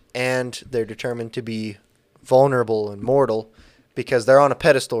corrupt, and they're determined to be vulnerable and mortal because they're on a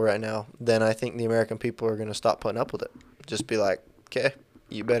pedestal right now, then I think the American people are going to stop putting up with it. Just be like, okay,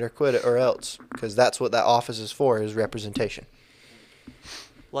 you better quit it or else, because that's what that office is for, is representation.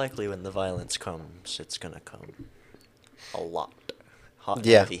 Likely when the violence comes, it's gonna come a lot. Hot and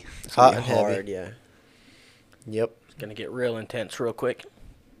Yeah. heavy. Hot and heavy. hard, yeah. Yep. It's gonna get real intense real quick.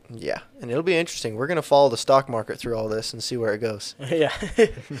 Yeah, and it'll be interesting. We're gonna follow the stock market through all this and see where it goes. Yeah.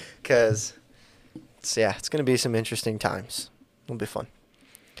 Because, it's gonna be some interesting times. It'll be fun.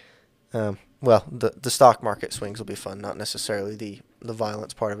 Well, the stock market swings will be fun, not necessarily the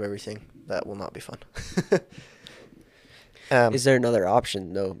violence part of everything. That will not be fun. Is there another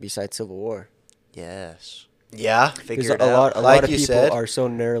option though besides civil war? Yes. Yeah. Because Figure it a out. lot Like of you people said. are so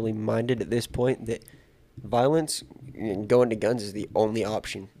narrowly minded at this point that violence and going to guns is the only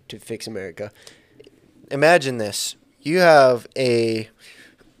option to fix America. Imagine this. You have a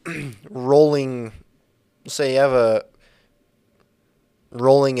rolling, say you have a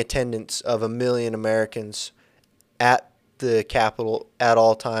rolling attendance of 1 million Americans at the Capitol at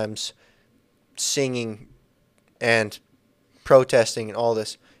all times, singing and protesting and all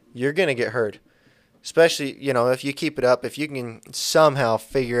this. You're going to get heard. Especially, if you keep it up, if you can somehow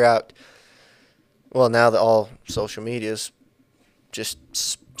figure out, well, now that all social media is just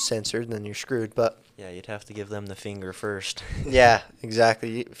censored, then you're screwed. But Yeah, you'd have to give them the finger first. yeah,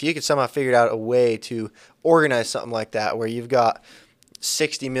 exactly. If you could somehow figure out a way to organize something like that where you've got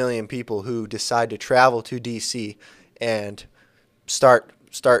 60 million people who decide to travel to D.C. and start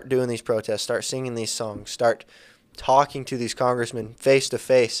doing these protests, start singing these songs, start talking to these congressmen face to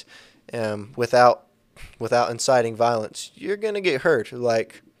face, without inciting violence, you're gonna get hurt.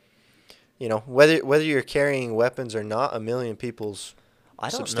 Like, whether you're carrying weapons or not, 1 million people's I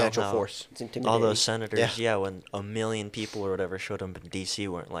don't substantial know how force. It's intimidating. all those senators, Yeah. when 1 million people or whatever showed up in D.C.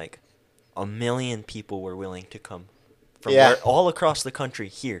 weren't like 1 million people were willing to come from all across the country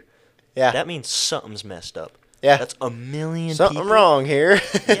here. Yeah, That means something's messed up. yeah. That's 1 million Something people. wrong here.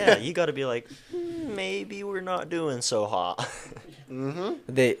 Yeah, you got to be like, maybe we're not doing so hot. Mm-hmm.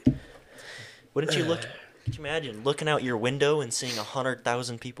 They Wouldn't you look? Could you imagine looking out your window and seeing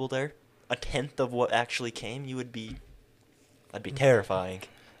 100,000 people there? A tenth of what actually came. That'd be terrifying.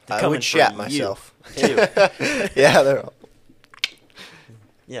 They're I coming would for shat you, myself. too. Yeah, they're.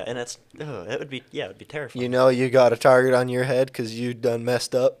 Yeah, and it'd be terrifying. You got a target on your head because you done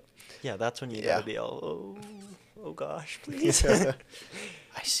messed up. Yeah, that's when you Yeah. gotta be all, oh gosh, please.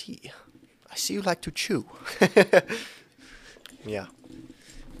 I see you like to chew. Yeah.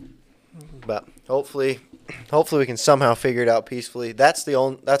 But hopefully we can somehow figure it out peacefully. That's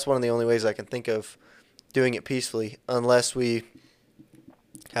one of the only ways I can think of doing it peacefully, unless we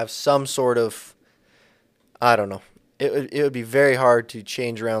have some sort of, I don't know. It would be very hard to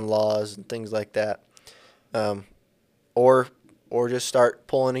change around laws and things like that. Or just start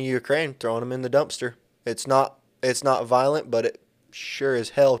pulling a Ukraine, throwing them in the dumpster. It's not violent, but it sure as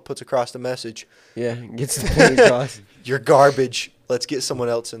hell puts across the message. gets the point across. You're garbage. Let's get someone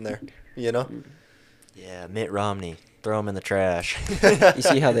else in there. Yeah, Mitt Romney, throw him in the trash. You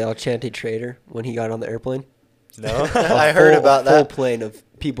see how they all chanted "traitor" when he got on the airplane? No, I heard about A full that. plane of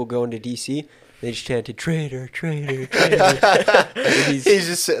people going to D.C. They just chanted "traitor, traitor, traitor." And He's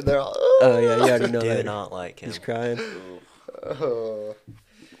just sitting there. All, oh yeah, you already know Do that. not like him. He's crying. oh.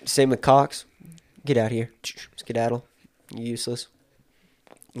 Same with Cox. Get out of here. Skedaddle. You useless.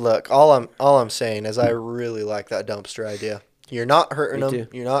 Look, all I'm saying is I really like that dumpster idea. You're not hurting Me them.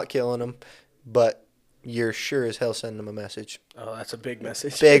 too. You're not killing them, but you're sure as hell sending them a message. Oh, that's a big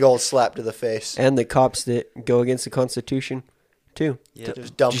message. Big old slap to the face. And the cops that go against the Constitution, too. Yep.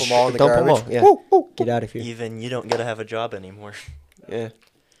 Just dump Just them all in the dump 'em garbage. all, yeah. Woo, woo. Get out of here. Even you don't get to have a job anymore. Yeah.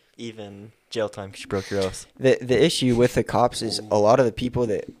 Even jail time because you broke your oath. The issue with the cops is a lot of the people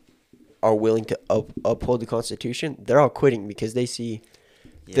that are willing to uphold the Constitution, they're all quitting because they see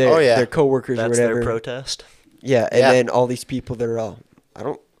their, Oh, yeah. their coworkers That's or whatever. their protest. Yeah, and Yeah. then all these people that are all, I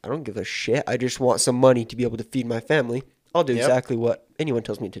don't give a shit. I just want some money to be able to feed my family. I'll do Yep. exactly what anyone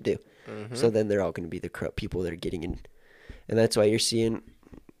tells me to do. Mhm. So then they're all going to be the corrupt people that are getting in. And that's why you're seeing,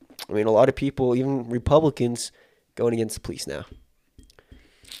 a lot of people, even Republicans, going against the police now.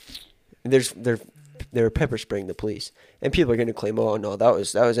 They're pepper spraying the police. And people are going to claim, oh, no, that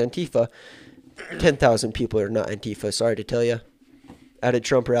was Antifa. 10,000 people are not Antifa, sorry to tell you. At a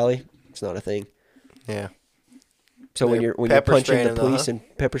Trump rally, it's not a thing. Yeah. So when They're you're pepper punching spraying the them, police huh?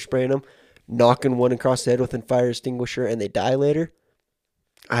 and pepper spraying them, knocking one across the head with a fire extinguisher, and they die later,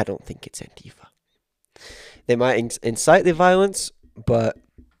 I don't think it's Antifa. They might incite the violence, but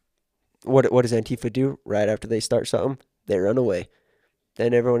what does Antifa do right after they start something? They run away.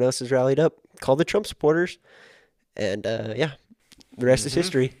 Then everyone else is rallied up, call the Trump supporters, and the rest is Mhm.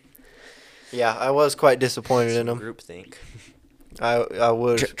 history. Yeah, I was quite disappointed in them. Groupthink. I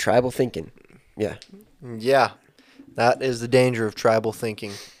would. Tribal thinking. Yeah. Yeah. That is the danger of tribal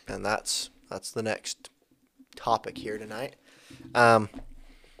thinking, and that's the next topic here tonight.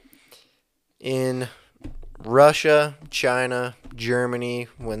 In Russia, China, Germany,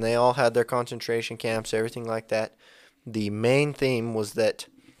 when they all had their concentration camps, everything like that, the main theme was that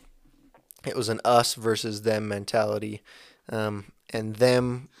it was an us versus them mentality, and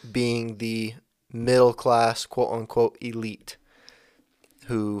them being the middle class, quote unquote, elite,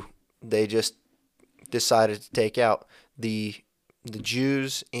 who they just decided to take out. The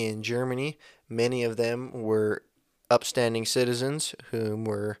Jews in Germany, many of them were upstanding citizens whom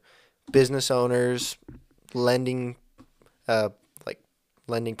were business owners, lending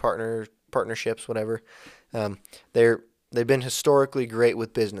partnerships, whatever. They've been historically great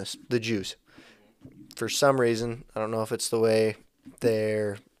with business, the Jews. For some reason, I don't know if it's the way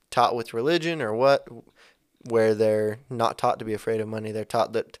they're taught with religion or what, where they're not taught to be afraid of money. They're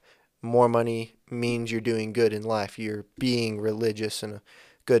taught that more money means you're doing good in life. You're being religious and a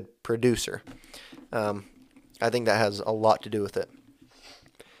good producer. I think that has a lot to do with it.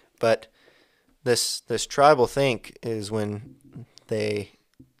 But this tribal think is when they,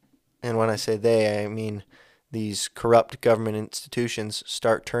 and when I say they, I mean these corrupt government institutions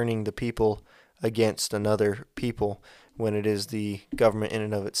start turning the people against another people when it is the government in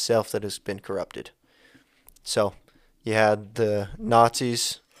and of itself that has been corrupted. So you had the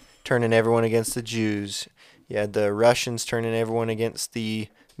Nazis turning everyone against the Jews. You had the Russians turning everyone against the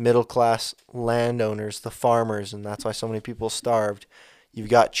middle-class landowners, the farmers, and that's why so many people starved. You've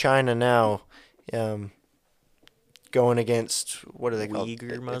got China now going against, what are they called?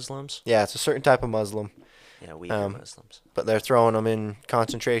 Uyghur Muslims? Yeah, it's a certain type of Muslim. Yeah, Uyghur Muslims. But they're throwing them in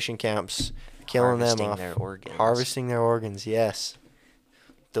concentration camps, killing them off. Harvesting their organs. Harvesting their organs, yes.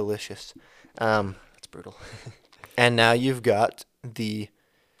 Delicious. That's brutal. And now you've got the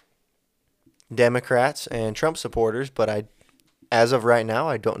Democrats and Trump supporters, but as of right now,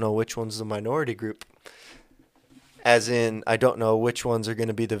 I don't know which one's the minority group. As in, I don't know which ones are going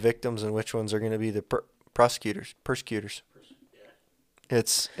to be the victims and which ones are going to be the persecutors.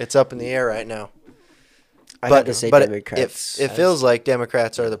 It's up in the air right now. I have to say Democrats. It feels like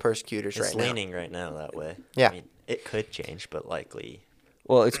Democrats are the persecutors right now. It's leaning right now that way. Yeah. I mean, it could change, but likely.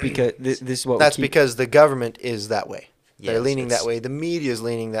 Well, it's because this is what That's because the government is that way. They're Yes, leaning that way. The media is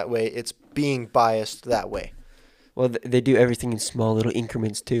leaning that way. It's being biased that way. Well, they do everything in small little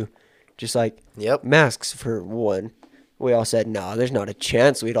increments too. Just like Yep. masks for one. We all said, no, there's not a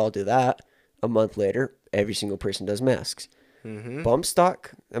chance we'd all do that. A month later, every single person does masks. Mm-hmm. Bump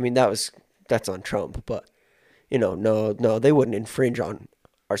stock, I mean, that's on Trump. But, no, they wouldn't infringe on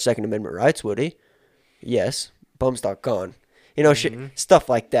our Second Amendment rights, would he? Yes, bump stock gone. Stuff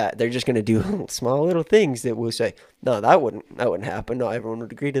like that. They're just going to do small little things that we'll say, no, that wouldn't happen. Not everyone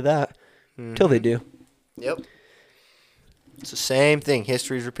would agree to that until they do. Yep. It's the same thing.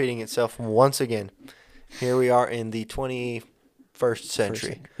 History's repeating itself once again. Here we are in the 21st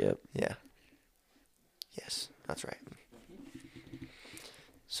century. Yep. Yeah. Yes, that's right.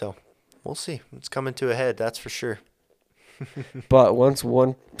 So, we'll see. It's coming to a head, that's for sure. But once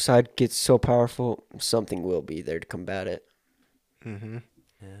one side gets so powerful, something will be there to combat it. Mm-hmm.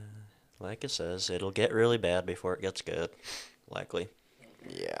 Yeah, like it says, it'll get really bad before it gets good. Likely.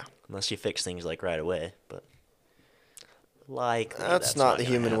 Yeah. Unless you fix things like right away, but likely That's not the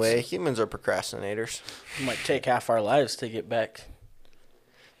gonna human happen. way. Humans are procrastinators. It might take half our lives to get back.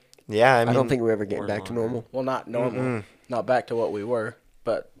 Yeah, I mean, I don't think we're ever getting or back to longer. normal. Well, not normal, not back to what we were,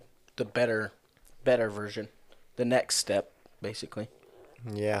 but the better version, the next step, basically.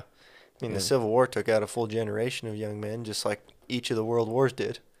 Yeah. I mean, the Civil War took out a full generation of young men, just like each of the world wars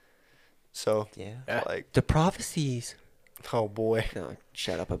did. So, Yeah. Yeah. like, The prophecies. oh boy. No,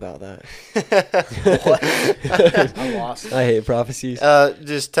 shut up about that. I lost. I hate prophecies.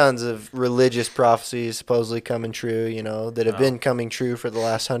 Just tons of religious prophecies supposedly coming true, that have been coming true for the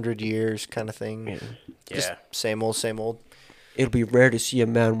last 100 years kind of thing. Yeah. Just Yeah. same old, same old. It'll be rare to see a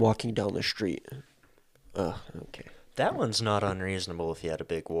man walking down the street. Oh, okay. That one's not unreasonable if you had a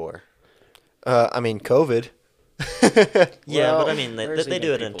big war. I mean, COVID. Yeah, Well, but I mean, there's they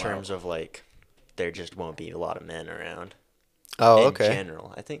do even it in people terms of, like, there just won't be a lot of men around. Oh, in okay.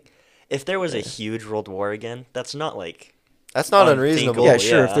 general. I think if there was a huge world war again, that's not, like, That's not unreasonable. Yeah, Oh,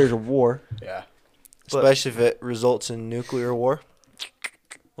 sure, yeah. if there's a war. Yeah. Especially if it results in nuclear war.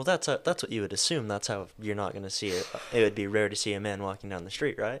 well, that's what you would assume. That's how you're not going to see it. It would be rare to see a man walking down the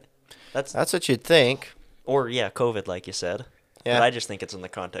street, right? That's what you'd think. Or, yeah, COVID, like you said. Yeah. But I just think it's in the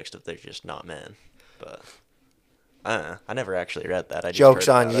context of there's just not men. But I don't know. I never actually read that. I just Joke's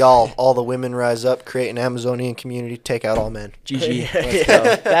heard on about it. y'all. All the women rise up, create an Amazonian community, take out all men. GG.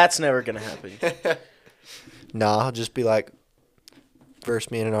 Yeah, that's never gonna happen. Nah, I'll just be like,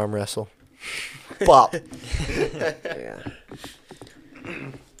 verse me in an arm wrestle. Bop. Yeah.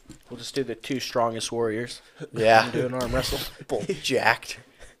 We'll just do the 2 strongest warriors. Yeah. And do an arm wrestle. Both jacked.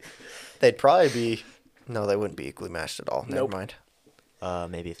 They'd probably be... No, they wouldn't be equally matched at all. Never Nope. mind.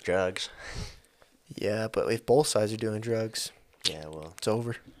 Maybe with drugs. Yeah, but if both sides are doing drugs, Yeah, well, it's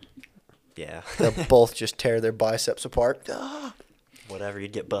over. yeah. They'll both just tear their biceps apart. Whatever,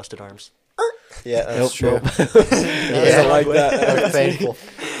 you'd get busted arms. Yeah, that's true. Nope. Yeah, I don't like that. That's painful.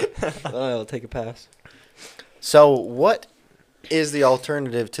 I'll take a pass. So, what is the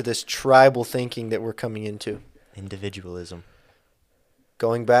alternative to this tribal thinking that we're coming into? Individualism.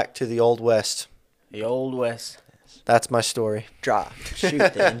 Going back to the Old West. The Old West. That's my story. Draw. Shoot,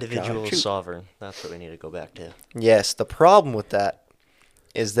 the individual is sovereign. That's what we need to go back to. Yes, the problem with that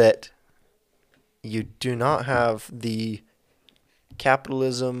is that you do not have the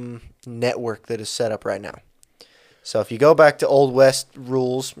capitalism network that is set up right now. So if you go back to Old West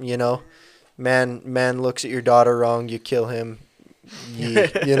rules, you know, man looks at your daughter wrong, you kill him,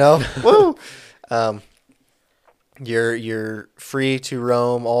 you know, woo. You're free to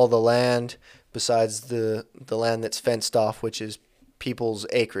roam all the land besides the land that's fenced off, which is people's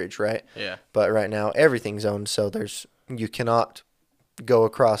acreage, right? Yeah. But right now everything's owned, so you cannot go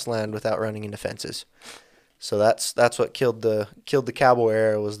across land without running into fences. So that's what killed the cowboy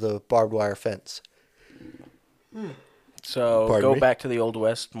era, was the barbed wire fence. So Pardon go me? back to the Old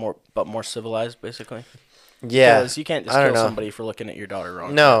West, but more civilized, basically. Yeah, Because you can't just I kill don't know. somebody for looking at your daughter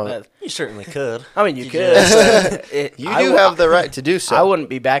wrong. No. That- You certainly could. I mean, you You could. just- but You I do w- have the right to do so. I wouldn't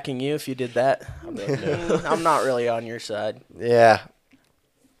be backing you if you did that. I'd be like, "No, I'm not really on your side. Yeah.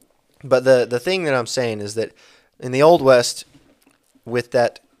 But the thing that I'm saying is that in the Old West, with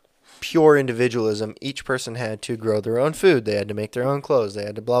that pure individualism, each person had to grow their own food. They had to make their own clothes. They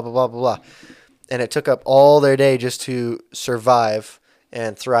had to blah, blah, blah, blah, blah. And it took up all their day just to survive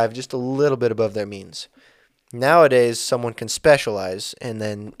and thrive just a little bit above their means. Nowadays, someone can specialize, and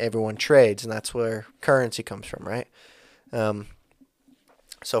then everyone trades, and that's where currency comes from, right?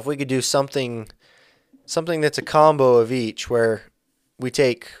 So if we could do something that's a combo of each, where we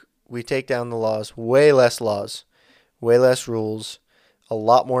take down the laws, way less rules, a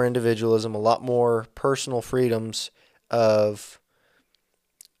lot more individualism, a lot more personal freedoms of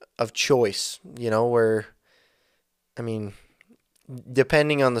choice, you know, where, I mean,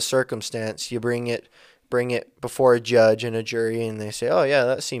 depending on the circumstance, you bring it before a judge and a jury, and they say, oh yeah,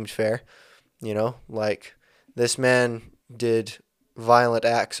 that seems fair, you know, like this man did violent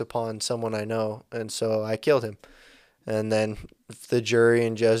acts upon someone I know, and so I killed him. And then if the jury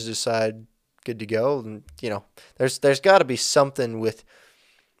and judge decide good to go, and you know, there's got to be something with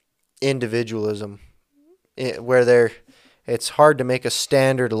individualism where it's hard to make a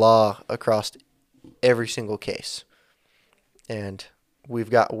standard law across every single case. And we've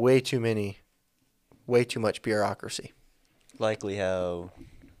got way too much bureaucracy. Likely how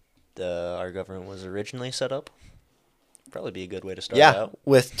our government was originally set up. Probably be a good way to start out.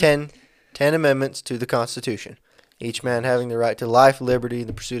 With 10 amendments to the Constitution. Each man having the right to life, liberty, and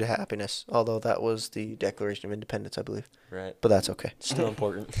the pursuit of happiness. Although that was the Declaration of Independence, I believe. Right. But that's okay. Still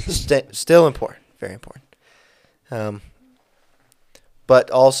important. Still important. Very important. But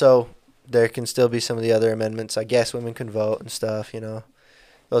also, there can still be some of the other amendments. I guess women can vote and stuff, you know.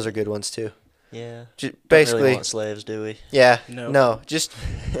 Those are good ones, too. Yeah. Basically, Don't really want slaves, do we? yeah. No. No, just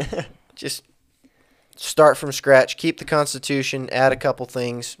start from scratch. Keep the Constitution. Add a couple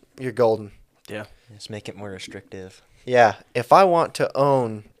things. You're golden. Yeah. Let's make it more restrictive. Yeah. If I want to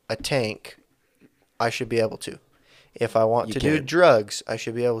own a tank, I should be able to. If I want You to do can. drugs, I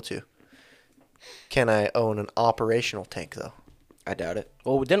should be able to. Can I own an operational tank, though? I doubt it.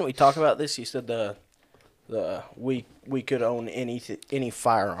 Well, didn't we talk about this? You said we could own any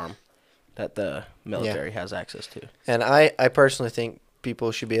firearm that the military has access to. And I personally think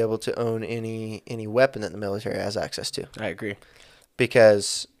people should be able to own any weapon that the military has access to, I agree.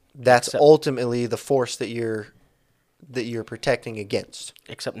 because that's Except- ultimately the force that you're protecting against.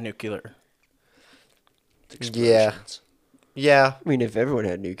 Except nuclear. Yeah. Yeah. I mean, if everyone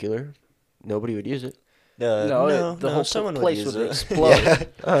had nuclear, nobody would use it. No, the whole someone place would use would it. explode. Yeah.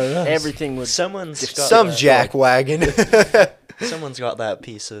 Oh, no. Everything would. Someone's got Some that, jack wagon. Someone's got that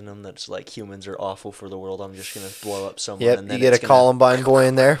piece in them that's like humans are awful for the world. I'm just gonna blow up someone. Yep. And You then get a it's gonna- Columbine boy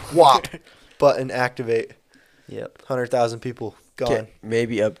in there. Whop. Button activate. Yep. 100,000 people gone. Okay,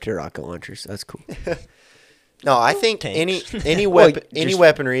 maybe up to rocket launchers. That's cool. No, I think Tanks. any Well, any just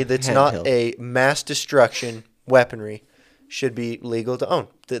weaponry that's not handheld. a mass destruction weaponry should be legal to own,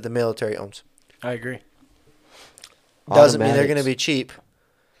 that the military owns. I agree. Doesn't mean they're going to Automatics. be cheap.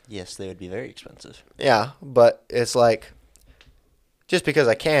 Yes, they would be very expensive. Yeah, but it's like, just because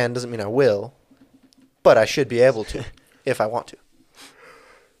I can doesn't mean I will, but I should be able to if I want to.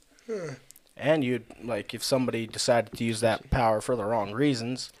 And you'd like if somebody decided to use that power for the wrong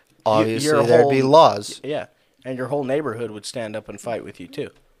reasons. Obviously, your there'd whole- be laws. Yeah, and your whole neighborhood would stand up and fight with you too.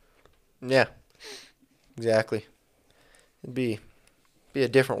 Yeah, exactly. It'd be a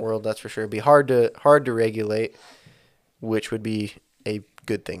different world, that's for sure. It'd be hard to regulate, which would be a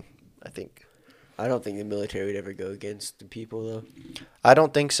good thing, I think. I don't think the military would ever go against the people, though. I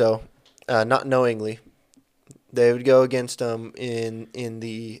don't think so. Not knowingly. They would go against them in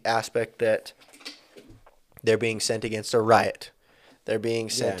the aspect that they're being sent against a riot. They're being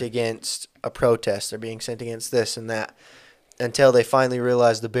sent Yeah. against a protest. They're being sent against this and that. Until they finally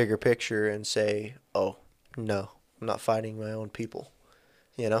realize the bigger picture and say, oh, no, I'm not fighting my own people.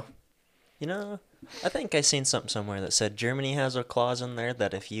 You know? You know, I think I seen something somewhere that said Germany has a clause in there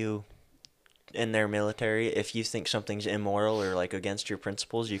that if you, in their military, if you think something's immoral or like against your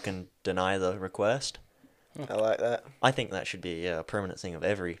principles, you can deny the request. I like that. I think that should be a permanent thing of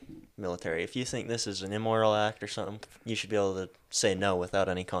every military. If you think this is an immoral act or something, you should be able to say no without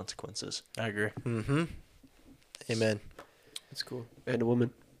any consequences. I agree. Mm-hmm. Amen. That's cool. And a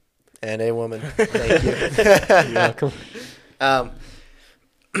woman. And a woman. Thank you. You're welcome.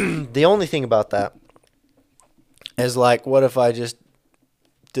 The only thing about that is, like, what if I just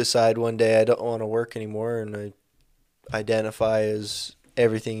decide one day I don't want to work anymore and I identify as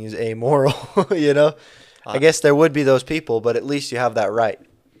everything is amoral, you know? I guess there would be those people, but at least you have that right.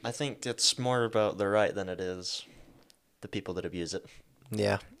 I think it's more about the right than it is the people that abuse it.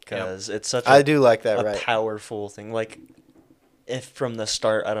 Yeah. Because it's such I do like that a right. powerful thing. Like, if from the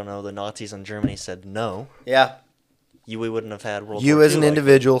start, I don't know, the Nazis in Germany said no, Yeah. we wouldn't have had World You War as II an like-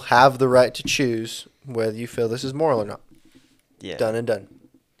 individual have the right to choose whether you feel this is moral or not. Yeah. Done and done.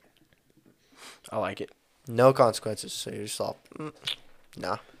 I like it. No consequences. So you're just all,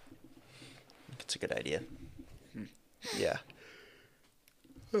 nah. It's a good idea. Yeah.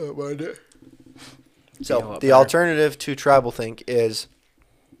 Feel So it the better. alternative to tribal think is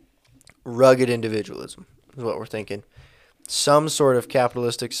rugged individualism, is what we're thinking. Some sort of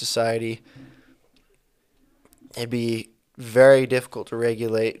capitalistic society. It'd be very difficult to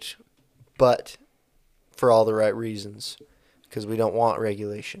regulate, but for all the right reasons, because we don't want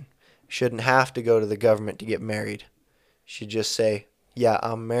regulation. Shouldn't have to go to the government to get married. Should just say, yeah,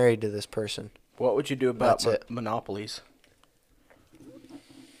 I'm married to this person. What would you do about That's it. monopolies?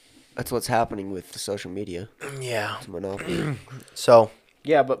 That's what's happening with the social media. Yeah. It's a monopoly. So,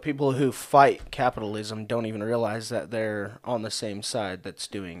 Yeah, but people who fight capitalism don't even realize that they're on the same side that's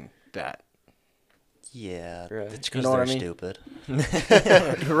doing that. Yeah, Right. it's You because know what they're I mean?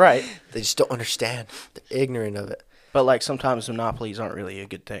 stupid. Right. they just don't understand. They're ignorant of it. But like sometimes monopolies aren't really a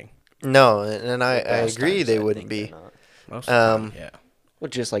good thing. No, and I Most agree times they I wouldn't think be. they're not. Most of the time, yeah. Well,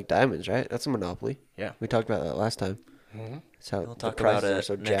 just like diamonds, right? That's a monopoly. Yeah. We talked about that last time. Mm-hmm. That's how We'll the talk about prices are it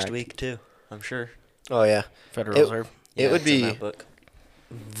so next jacked. week too. I'm sure. Oh, yeah. Federal It- Reserve. It would it's in be that book.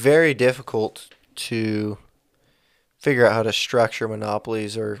 very difficult to figure out how to structure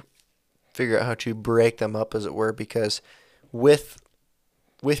monopolies or figure out how to break them up, as it were, because with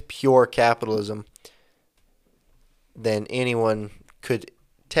pure capitalism, then anyone could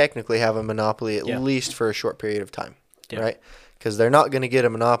technically have a monopoly at Yeah. least for a short period of time, Yeah. right? Because they're not going to get a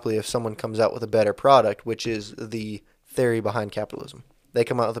monopoly if someone comes out with a better product, which is the theory behind capitalism. They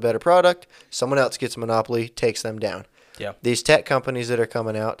come out with a better product, someone else gets a monopoly, takes them down. Yeah. These tech companies that are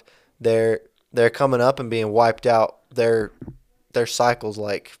coming out, they're coming up and being wiped out. Their cycles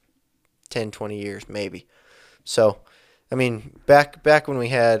like 10, 20 years maybe. So, I mean, back when we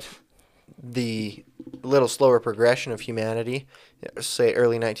had the little slower progression of humanity, say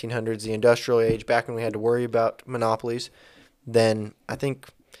early 1900s, the industrial age, back when we had to worry about monopolies, then I think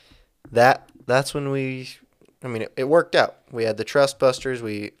that's when it worked out. We had the trust busters.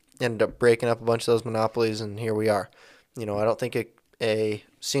 We ended up breaking up a bunch of those monopolies, and here we are. I don't think a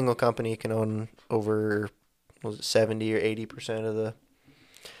single company can own over, was it 70 or 80% of the,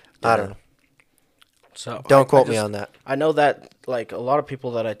 I don't know. So Don't I quote me just- on that. I know that like a lot of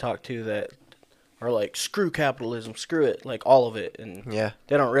people that I talk to that are like screw capitalism, screw it, like all of it, and Yeah.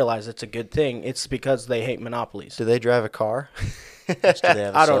 they don't realize it's a good thing. It's because they hate monopolies. Do they drive a car? Do they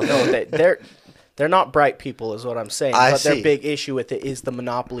have a I don't cell know. phone? They're not bright people, is what I'm saying. I but see. their big issue with it is the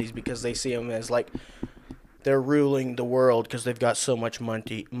monopolies because they see them as like they're ruling the world because they've got so much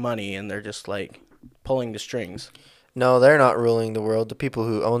money, and they're just like pulling the strings. No, they're not ruling the world. The people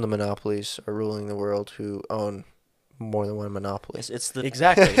who own the monopolies are ruling the world, who own more than one monopoly. It's the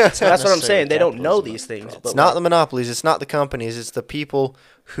Exactly. it's not That's what I'm necessarily saying. They don't know capitalism these that's the things. problem. But It's not like, the monopolies. It's not the companies. It's the people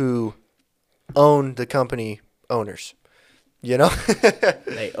who own the company owners. You know?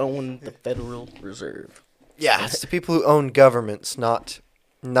 they own the Federal Reserve. Yeah, it's the people who own governments, not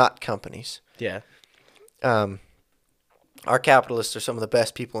companies. Yeah. Our capitalists are some of the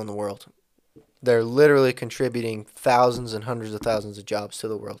best people in the world. They're literally contributing thousands and hundreds of thousands of jobs to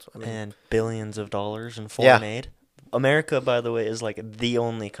the world. I mean, And billions of dollars in foreign aid. America, by the way, is like the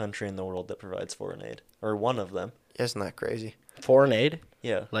only country in the world that provides foreign aid, or one of them. isn't that crazy? Foreign aid.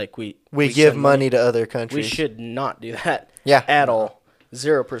 Yeah. Like we give send money to other We countries. should not do that. Yeah. At all.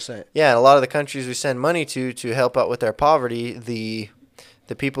 0%. Yeah, and a lot of the countries we send money to help out with their poverty, the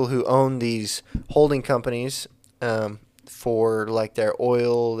people who own these holding companies for like their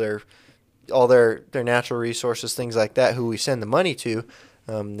oil, all their natural resources, things like that, who we send the money to,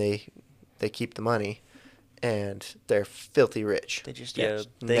 they keep the money, and they're filthy rich. They just Yes.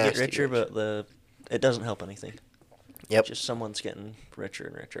 they get Nasty richer, rich. but it doesn't help anything. Yep. Just someone's getting richer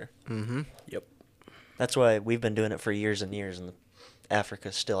and richer. Mm-hmm. Yep. That's why we've been doing it for years and years, and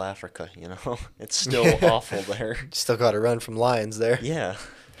Africa's still Africa. You know, it's still awful there. Still got to run from lions there. Yeah.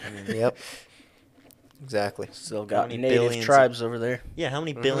 I mean, Yep. Exactly. Still How got many native billions tribes over there. yeah. How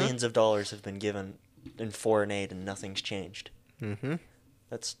many billions of dollars have been given in foreign aid and nothing's changed? Mm-hmm.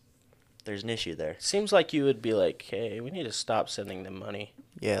 There's an issue there. Seems like you would be like, hey, we need to stop sending them money.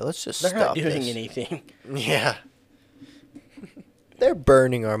 Yeah, let's just They're stop not doing this. anything, Yeah. They're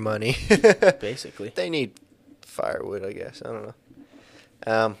burning our money. basically. They need firewood, I guess. I don't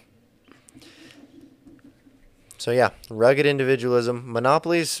know. So yeah, rugged individualism,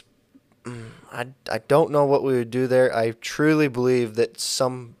 monopolies. I don't know what we would do there. I truly believe that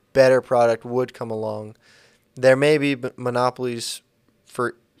some better product would come along. There may be monopolies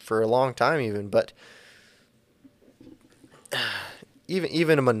for a long time even, but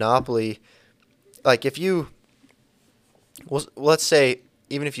even a monopoly, like if you, well, let's say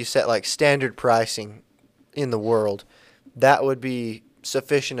even if you set like standard pricing in the world, that would be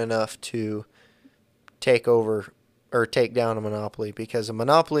sufficient enough to take over or take down a monopoly, because a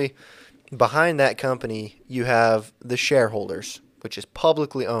monopoly, behind that company you have the shareholders, which is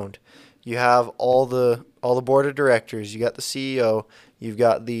publicly owned. You have all the board of directors, you got the CEO, you've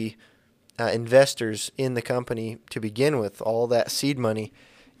got the investors in the company to begin with, all that seed money.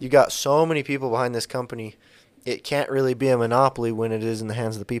 You got so many people behind this company. It can't really be a monopoly when it is in the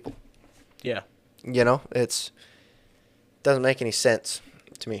hands of the people. Yeah. You know, doesn't make any sense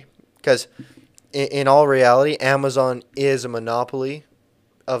to me, because in all reality, Amazon is a monopoly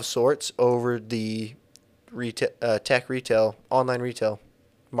of sorts over the tech retail, online retail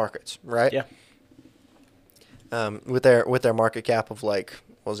markets, right? Yeah. With their market cap of like,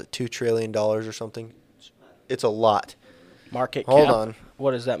 what was it, $2 trillion or something? It's a lot. Market cap. Hold on.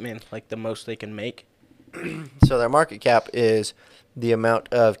 What does that mean? Like the most they can make? So their market cap is the amount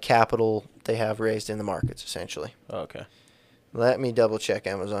of capital they have raised in the markets, essentially. Oh, okay. Let me double check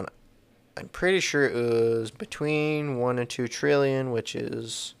Amazon. I'm pretty sure it was between 1 and 2 trillion, which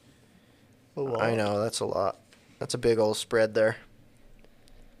is, I know, that's a lot. That's a big old spread there.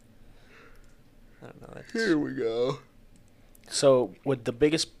 I don't know. we go. So would the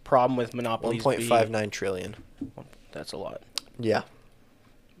biggest problem with monopolies 1.59 trillion. That's a lot. Yeah.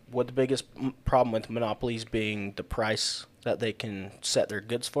 Would the biggest problem with monopolies being the price that they can set their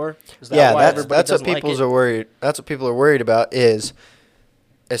goods for? Is that Yeah, why that's everybody what doesn't like people's it? are worried. That's what people are worried about is,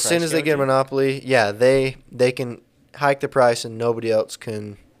 as soon Price as they get a gouging? monopoly, yeah, they can hike the price and nobody else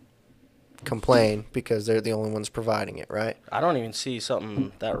can complain because they're the only ones providing it, right? I don't even see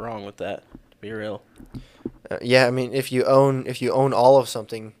something that wrong with that, to be real. Yeah, I mean, if you own all of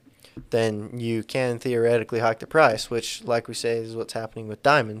something, then you can theoretically hike the price, which, like we say, is what's happening with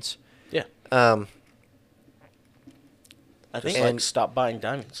diamonds. Yeah. I Just think like stop buying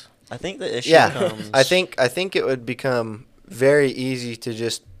diamonds. I think the issue Yeah, comes. I think it would become very easy to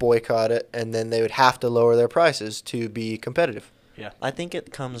just boycott it, and then they would have to lower their prices to be competitive. I think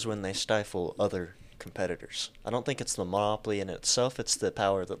it comes when they stifle other competitors. I don't think it's the monopoly in itself. It's the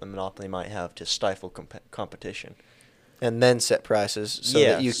power that the monopoly might have to stifle competition. And then set prices so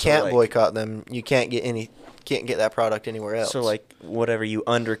Yeah, that you so can't like- boycott them. You can't get that product anywhere else. So like whatever, you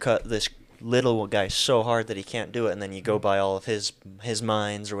undercut this little guy so hard that he can't do it, and then you go buy all of his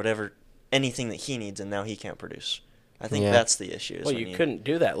mines or whatever, anything that he needs, and now he can't produce. I think Yeah. that's the issue. is Well, when you couldn't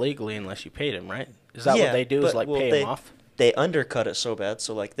do that legally unless you paid him, right? Is that Yeah, what they do? Is but, like well, pay him off? They undercut it so bad,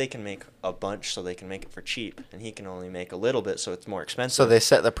 so like they can make a bunch, so they can make it for cheap, and he can only make a little bit, so it's more expensive. So they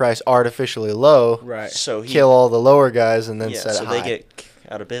set the price artificially low, Right. so he, kill all the lower guys, and then yeah, set so it they high. get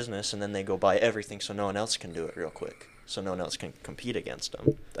out of business, and then they go buy everything, so no one else can do it real quick. so no one else can compete against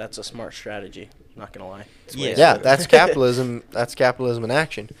them. That's a smart strategy. Not gonna lie. It's Yeah. way Yeah, smarter. that's capitalism. That's capitalism in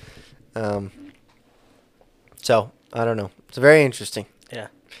action. So I don't know. It's very interesting. Yeah.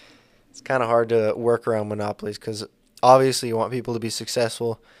 It's kind of hard to work around monopolies because obviously you want people to be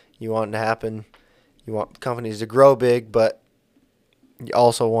successful. You want it to happen. You want companies to grow big, but you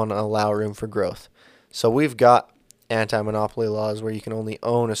also want to allow room for growth. So we've got anti-monopoly laws where you can only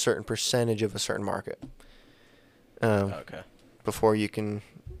own a certain percentage of a certain market Okay. before you can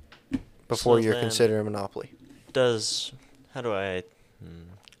So you're then- considered a monopoly. How do I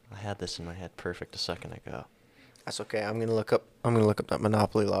had this in my head perfect a second ago. That's okay. I'm gonna look up that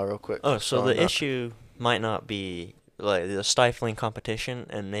monopoly law real quick. Oh, so I'm the not- issue might not be like the stifling competition,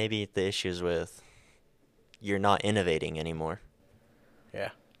 and maybe the issue is with you're not innovating anymore. Yeah.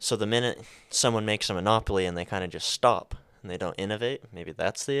 So the minute someone makes a monopoly and they kind of just stop and they don't innovate, maybe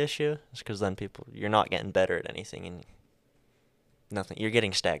that's the issue. It's because then you're not getting better at anything and nothing. You're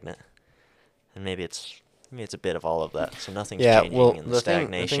getting stagnant, and maybe it's a bit of all of that. So nothing's changing well, in the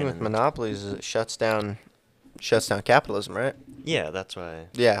stagnation. thing with and- monopolies is it shuts down capitalism, right? Yeah, that's why.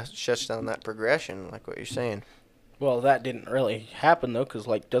 Yeah, it shuts down that progression, like what you're saying. Well, that didn't really happen though, because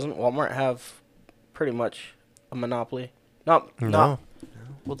like, doesn't Walmart have pretty much a monopoly? Not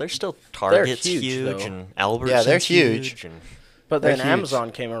Well, there's still Target's huge, huge though. and Albertsons Yeah, they're huge. and But then They're huge.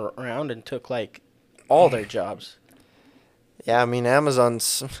 Amazon came around and took like all their jobs. Yeah, I mean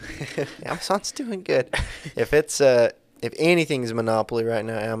Amazon's doing good. If anything's a monopoly right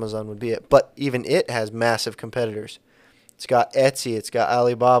now, Amazon would be it. But even it has massive competitors. It's got Etsy, it's got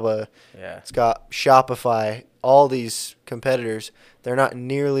Alibaba, Yeah. it's got Shopify. All these competitors, they're not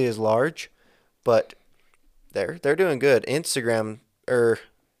nearly as large, but they're doing good.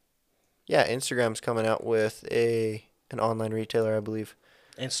 Instagram's coming out with an online retailer, I believe.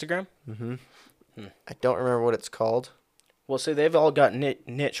 Instagram. I don't remember what it's called. Well, see, they've all got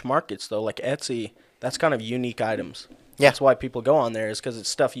niche markets though. Like Etsy, that's kind of unique items. Yeah. That's why people go on there, is because it's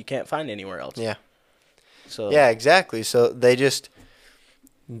stuff you can't find anywhere else. Yeah. So Yeah, exactly. So they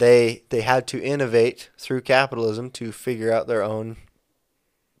had to innovate through capitalism to figure out their own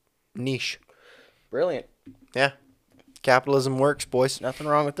niche. brilliant. Yeah. Capitalism works, boys. Nothing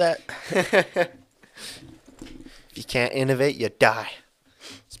wrong with that. If you can't innovate, you die.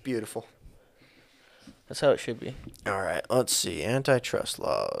 It's beautiful. That's how it should be. All right, let's see. Antitrust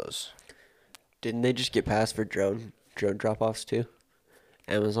laws. Didn't they just get passed for drone drop-offs too?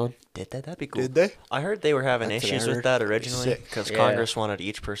 Amazon? Did they? That'd be cool. Did they? I heard they were having That's what I issues with heard. that originally Sick. because Yeah. Congress wanted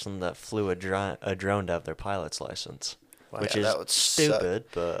each person that flew a drone to have their pilot's license, Wow, which yeah, is that would suck. stupid.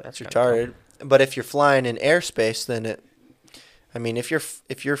 But That's It's kinda retarded. But if you're flying in airspace, then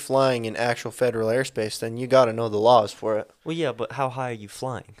if you're flying in actual federal airspace, then you got to know the laws for it. well, yeah, but how high are you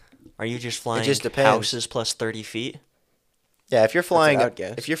flying? Are you just flying just depends. houses plus 30 feet? Yeah, if you're flying, I would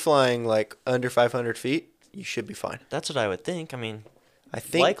guess. if you're flying like under 500 feet, you should be fine. That's what I would think. I mean, I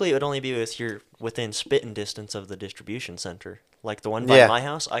think. likely it would only be if you're within spitting distance of the distribution center. Like the one by Yeah. my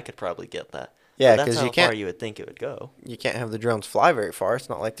house, I could probably get that. Yeah, But that's 'cause how you can't- far you would think it would go. You can't have the drones fly very far. It's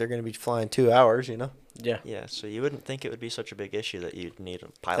not like they're going to be flying 2 hours, you know? Yeah. Yeah, so you wouldn't think it would be such a big issue that you'd need a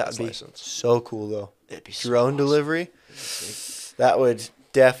That pilot's would be license. so cool, though. It'd be so Drone awesome. delivery, that would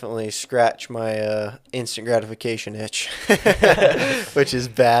definitely scratch my instant gratification itch, which is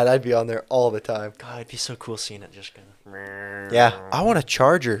bad. I'd be on there all the time. God, it'd be so cool seeing it just kind of. Yeah, I want a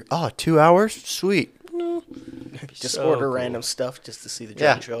charger. Oh, 2 hours? Sweet. Just so order cool. random stuff just to see the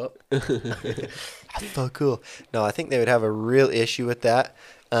drone Yeah. show up. That's so cool. No, I think they would have a real issue with that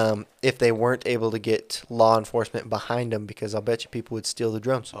if they weren't able to get law enforcement behind them, because I'll bet you people would steal the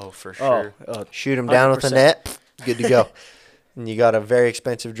drones. Oh, for sure. Shoot them down with a 100%. net, good to go. And you got a very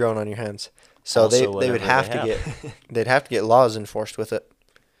expensive drone on your hands. So Also, they would whatever have they to have. they'd have to get laws enforced with it.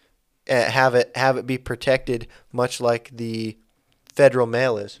 Have it be protected much like the federal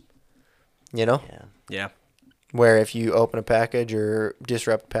mail is. You know? Yeah. Yeah. Where if you open a package or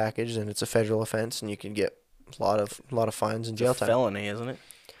disrupt a package, then it's a federal offense and you can get a lot of fines and It's a jail time. felony, isn't it?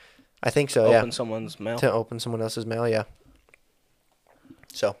 I think so, Open someone's mail. To open someone else's mail, yeah.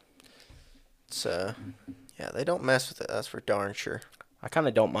 So it's yeah, they don't mess with it, that's for darn sure. I kind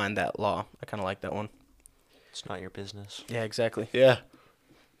of don't mind that law. I kind of like that one. It's not your business. Yeah, exactly. Yeah.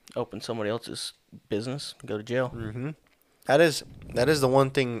 Open somebody else's business, go to jail. Mm-hmm. That is the one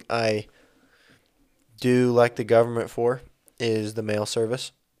thing I do like the government for, is the mail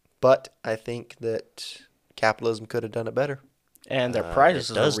service. But I think that capitalism could have done it better. And their It prices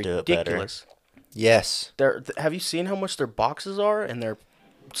does are do it better. ridiculous. Yes. Have you seen how much their boxes are and their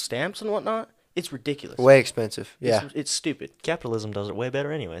stamps and whatnot? It's ridiculous. Way expensive. Yeah. It's stupid. Capitalism does it way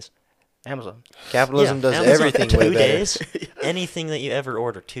better, anyways. Amazon. Capitalism Yeah, does Amazon, everything way 2 better. days. Anything that you ever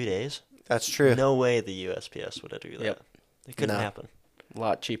order 2 days. That's true. No way the USPS would do that. Yep. It couldn't No. happen. A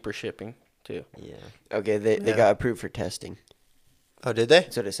lot cheaper shipping too. Yeah. Okay, they Yeah. got approved for testing. Oh, did they?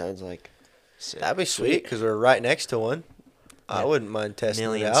 That's what it sounds like. That'd be sweet because we're right next to one. I Yeah. wouldn't mind testing it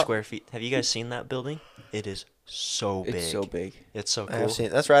Million out. square feet. Have you guys seen that building? It is so big. It's so big. It's so I cool. have seen.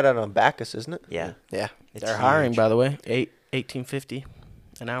 That's right out on Bacchus, isn't it? Yeah. Yeah. It's They're hiring, huge. by the way, $18.50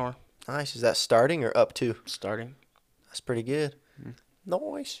 an hour Nice. Is that starting or up to? starting. That's pretty good.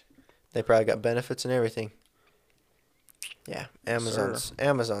 Nice. They probably got benefits and everything. Yeah,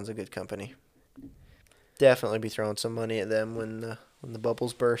 Amazon's a good company. Definitely be throwing some money at them when the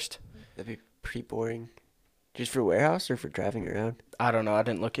bubbles burst. That'd be pretty boring. Just for warehouse or for driving around? I don't know. I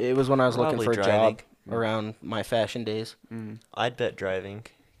didn't look. It was when I was looking Probably for a driving. job around my fashion days. Mm. I'd bet driving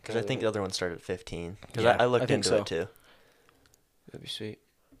because I think the other one started at 15. Because Yeah, I I looked think into so. it too. That'd be sweet.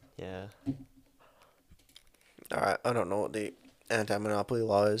 Yeah. All right, I don't know what the anti-monopoly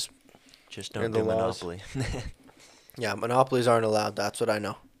law is. Just And don't the do laws. Monopoly. Yeah, monopolies aren't allowed. That's what I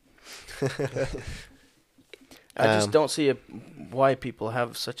know. I just Um, don't see why people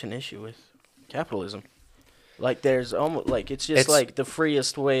have such an issue with capitalism. Like there's almost like it's just It's- like the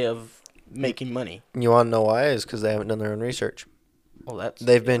freest way of making money. You want to know why? Is because they haven't done their own research. Well,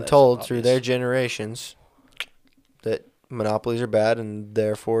 They've been that's told through their obvious. generations that monopolies are bad, and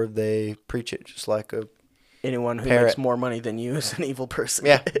therefore they preach it just like a Anyone who parrot. makes more money than you is an evil person.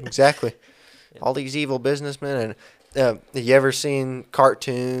 Yeah, exactly. All these evil businessmen, and have you ever seen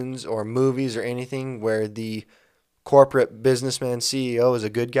cartoons or movies or anything where the corporate businessman CEO is a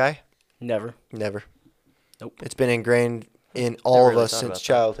good guy? Never. Never. Nope. It's been ingrained in all of really us thought since about that.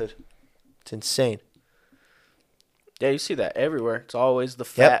 childhood. It's insane. Yeah, you see that everywhere. It's always the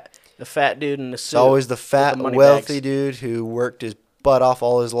Yep. fat dude in the suit. It's always the fat, money wealthy bags. dude who worked his butt off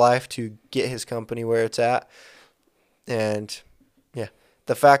all his life to get his company where it's at. And yeah,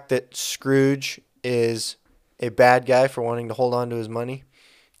 the fact that Scrooge is a bad guy for wanting to hold on to his money,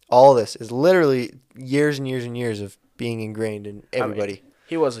 all this is literally years and years and years of being ingrained in everybody.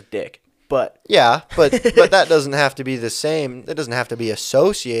 He was a dick, but Yeah, but that doesn't have to be the same. That doesn't have to be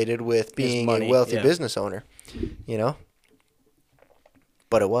associated with being money, a wealthy yeah. business owner, you know?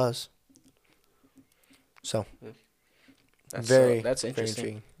 But it was. So, that's that's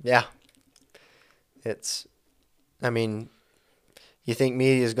interesting. Yeah. I mean, you think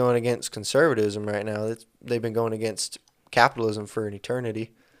media is going against conservatism right now. They've been going against capitalism for an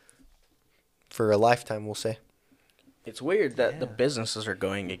eternity. For a lifetime, we'll say. It's weird that the Yeah. businesses are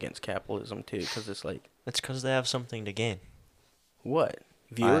going against capitalism too, because it's like It's because they have something to gain. what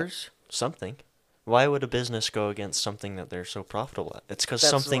viewers. Something. Why would a business go against something that they're so profitable at? It's because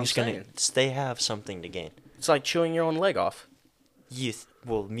That's what I'm something's gonna. saying. They have something to gain. It's like chewing your own leg off. You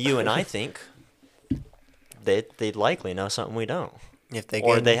and I think they'd likely know something we don't, If they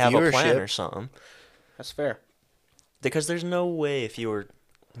or gain they have a plan viewership- or something. That's fair. Because there's no way if you were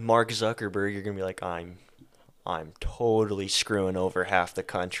Mark Zuckerberg, you're gonna be like, I'm totally screwing over half the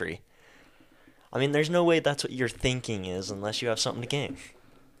country. I mean, there's no way that's what your thinking is unless you have something to gain.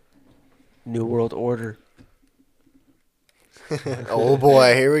 New World Order. Oh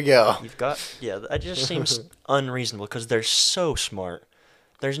boy, here we go. That just seems unreasonable because they're so smart.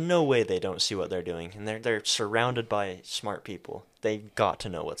 There's no way they don't see what they're doing, and they're surrounded by smart people. They've got to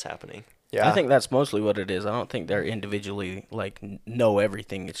know what's happening. Yeah. I think that's mostly what it is. I don't think they're individually know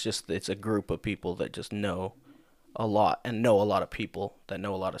everything. It's just it's a group of people that just know a lot and know a lot of people that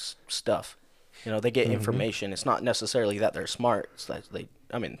know a lot of stuff. You know, they get information. It's not necessarily that they're smart. It's that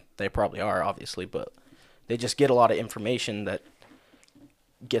they probably are obviously, but they just get a lot of information that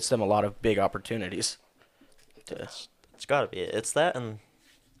gets them a lot of big opportunities. It's got to be it. It's that, and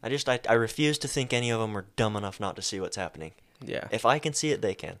I refuse to think any of them are dumb enough not to see what's happening. Yeah. If I can see it,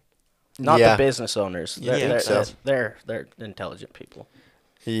 they can. Not Yeah. the business owners. You think so? They're intelligent people.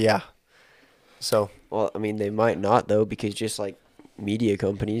 Yeah. So, Well, I mean, they might not though, because just like media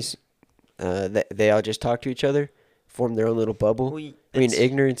companies, they all just talk to each other, form their own little bubble. I mean,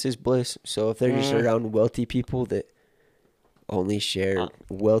 ignorance is bliss. So if they're just around wealthy people that only share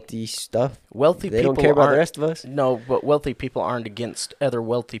wealthy stuff, Wealthy they people don't care about the aren't- rest of us. No, but wealthy people aren't against other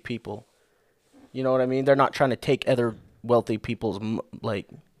wealthy people. You know what I mean? They're not trying to take other wealthy people's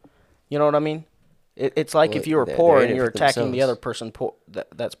you know what I mean? It's like Well, if you were they're poor in and it you're for attacking the themselves. other person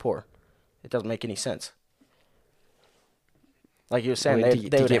that's poor. It doesn't make any sense. Like you were I saying, mean,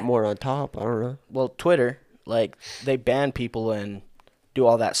 they to would get more on top, I don't know. well, Twitter, like they ban people and do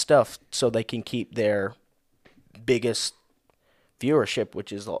all that stuff so they can keep their biggest viewership,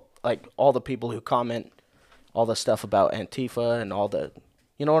 which is all the people who comment all the stuff about Antifa and all the,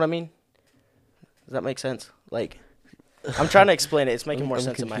 you know what I mean? Does that make sense? Like, I'm trying to explain it. It's making more I'm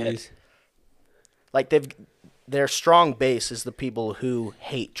sense in my head. confused. Like, their strong base is the people who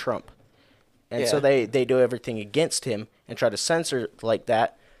hate Trump. And so Yeah. they do everything against him and try to censor like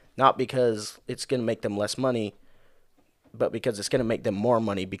that, not because it's going to make them less money, but because it's going to make them more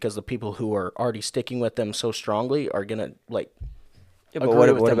money, because the people who are already sticking with them so strongly are going to, like, Yeah, but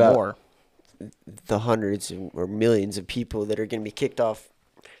agree with what them about more. the hundreds or millions of people that are going to be kicked off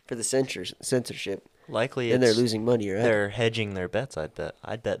for the censorship? Likely, And they're losing money, right? They're hedging their bets. I'd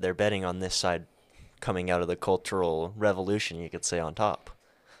bet they're betting on this side coming out of the cultural revolution. You could say on top.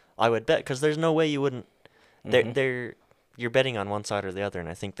 I would bet, because there's no way you wouldn't. You're betting on one side or the other, and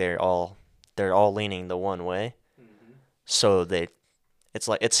I think they're all leaning the one way. So it's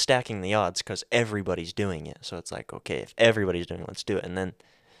like it's stacking the odds because everybody's doing it. So it's like, okay, if everybody's doing it, let's do it. And then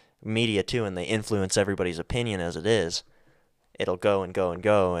media too, and they influence everybody's opinion as it is. It'll go and go and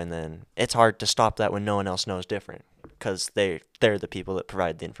go, and then it's hard to stop that when no one else knows different, because they're the people that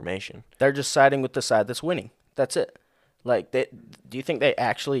provide the information. They're just siding with the side that's winning. That's it. Like, do you think they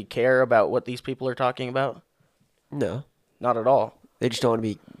actually care about what these people are talking about? No. Not at all. They just don't want to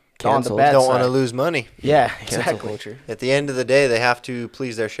be On the canceled. bad Don't want to side. lose money. Yeah, Cancel exactly. culture. At the end of the day, they have to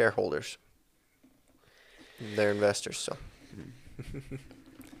please their shareholders, their investors. So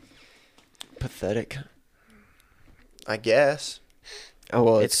Pathetic. I guess Oh,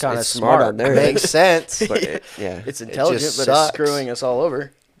 well, It's it's kinda it's smart smart. on their makes sense. But yeah. It's intelligent, just but sucks. it's screwing us all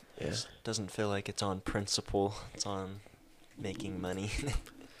over. Yeah. It doesn't feel like it's on principle. It's on making money.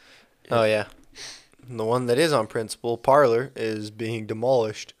 Oh yeah, the one that is on principle, Parlor, is being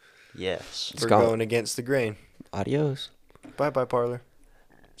demolished Yes. for gone. going against the grain. Adios. Bye bye, Parlor.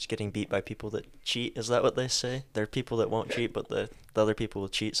 It's getting beat by people that cheat. Is that what they say? There are people that won't cheat, but the other people will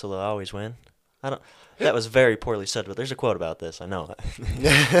cheat, so they'll always win. That was very poorly said, but there's a quote about this. I know.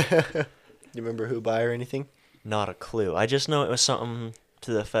 You remember who by or anything? Not a clue. I just know it was something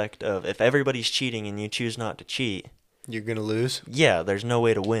to the effect of, if everybody's cheating and you choose not to cheat, You're gonna lose. yeah, there's no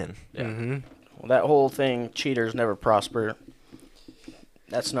way to win. Yeah. Mm-hmm. Well, that whole thing, cheaters never prosper.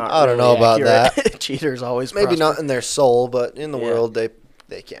 That's not. I don't know about accurate. Cheaters always Maybe prosper. not in their soul, but in the Yeah. world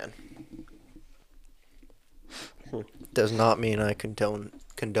they can. Does not mean I condone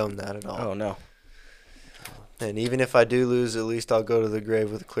that at all. Oh no. And even if I do lose, at least I'll go to the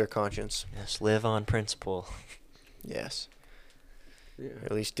grave with a clear conscience. Yes, live on principle. Yes.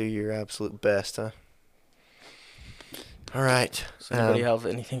 At least do your absolute best, huh? All right. Does anybody have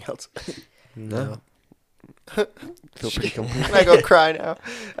anything else? No. Feel pretty complete. Can I go cry now?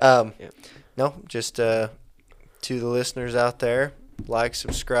 Yeah. No, just to the listeners out there, like,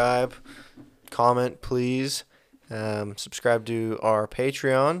 subscribe, comment, please. Subscribe to our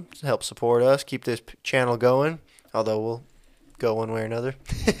Patreon to help support us, keep this channel going, although we'll go one way or another.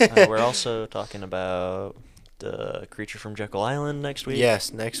 We're also talking about the Creature from Jekyll Island next week.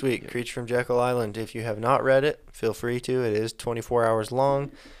 Yes, next week, Creature from Jekyll Island. If you have not read it, feel free to. It is 24 hours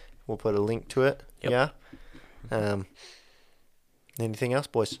long. We'll put a link to it. Yep. Yeah. Anything else,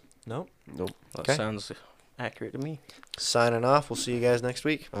 boys? Nope. Nope. That Okay. sounds accurate to me. Signing off. We'll see you guys next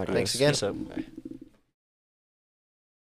week. Adios. Thanks again. Peace out.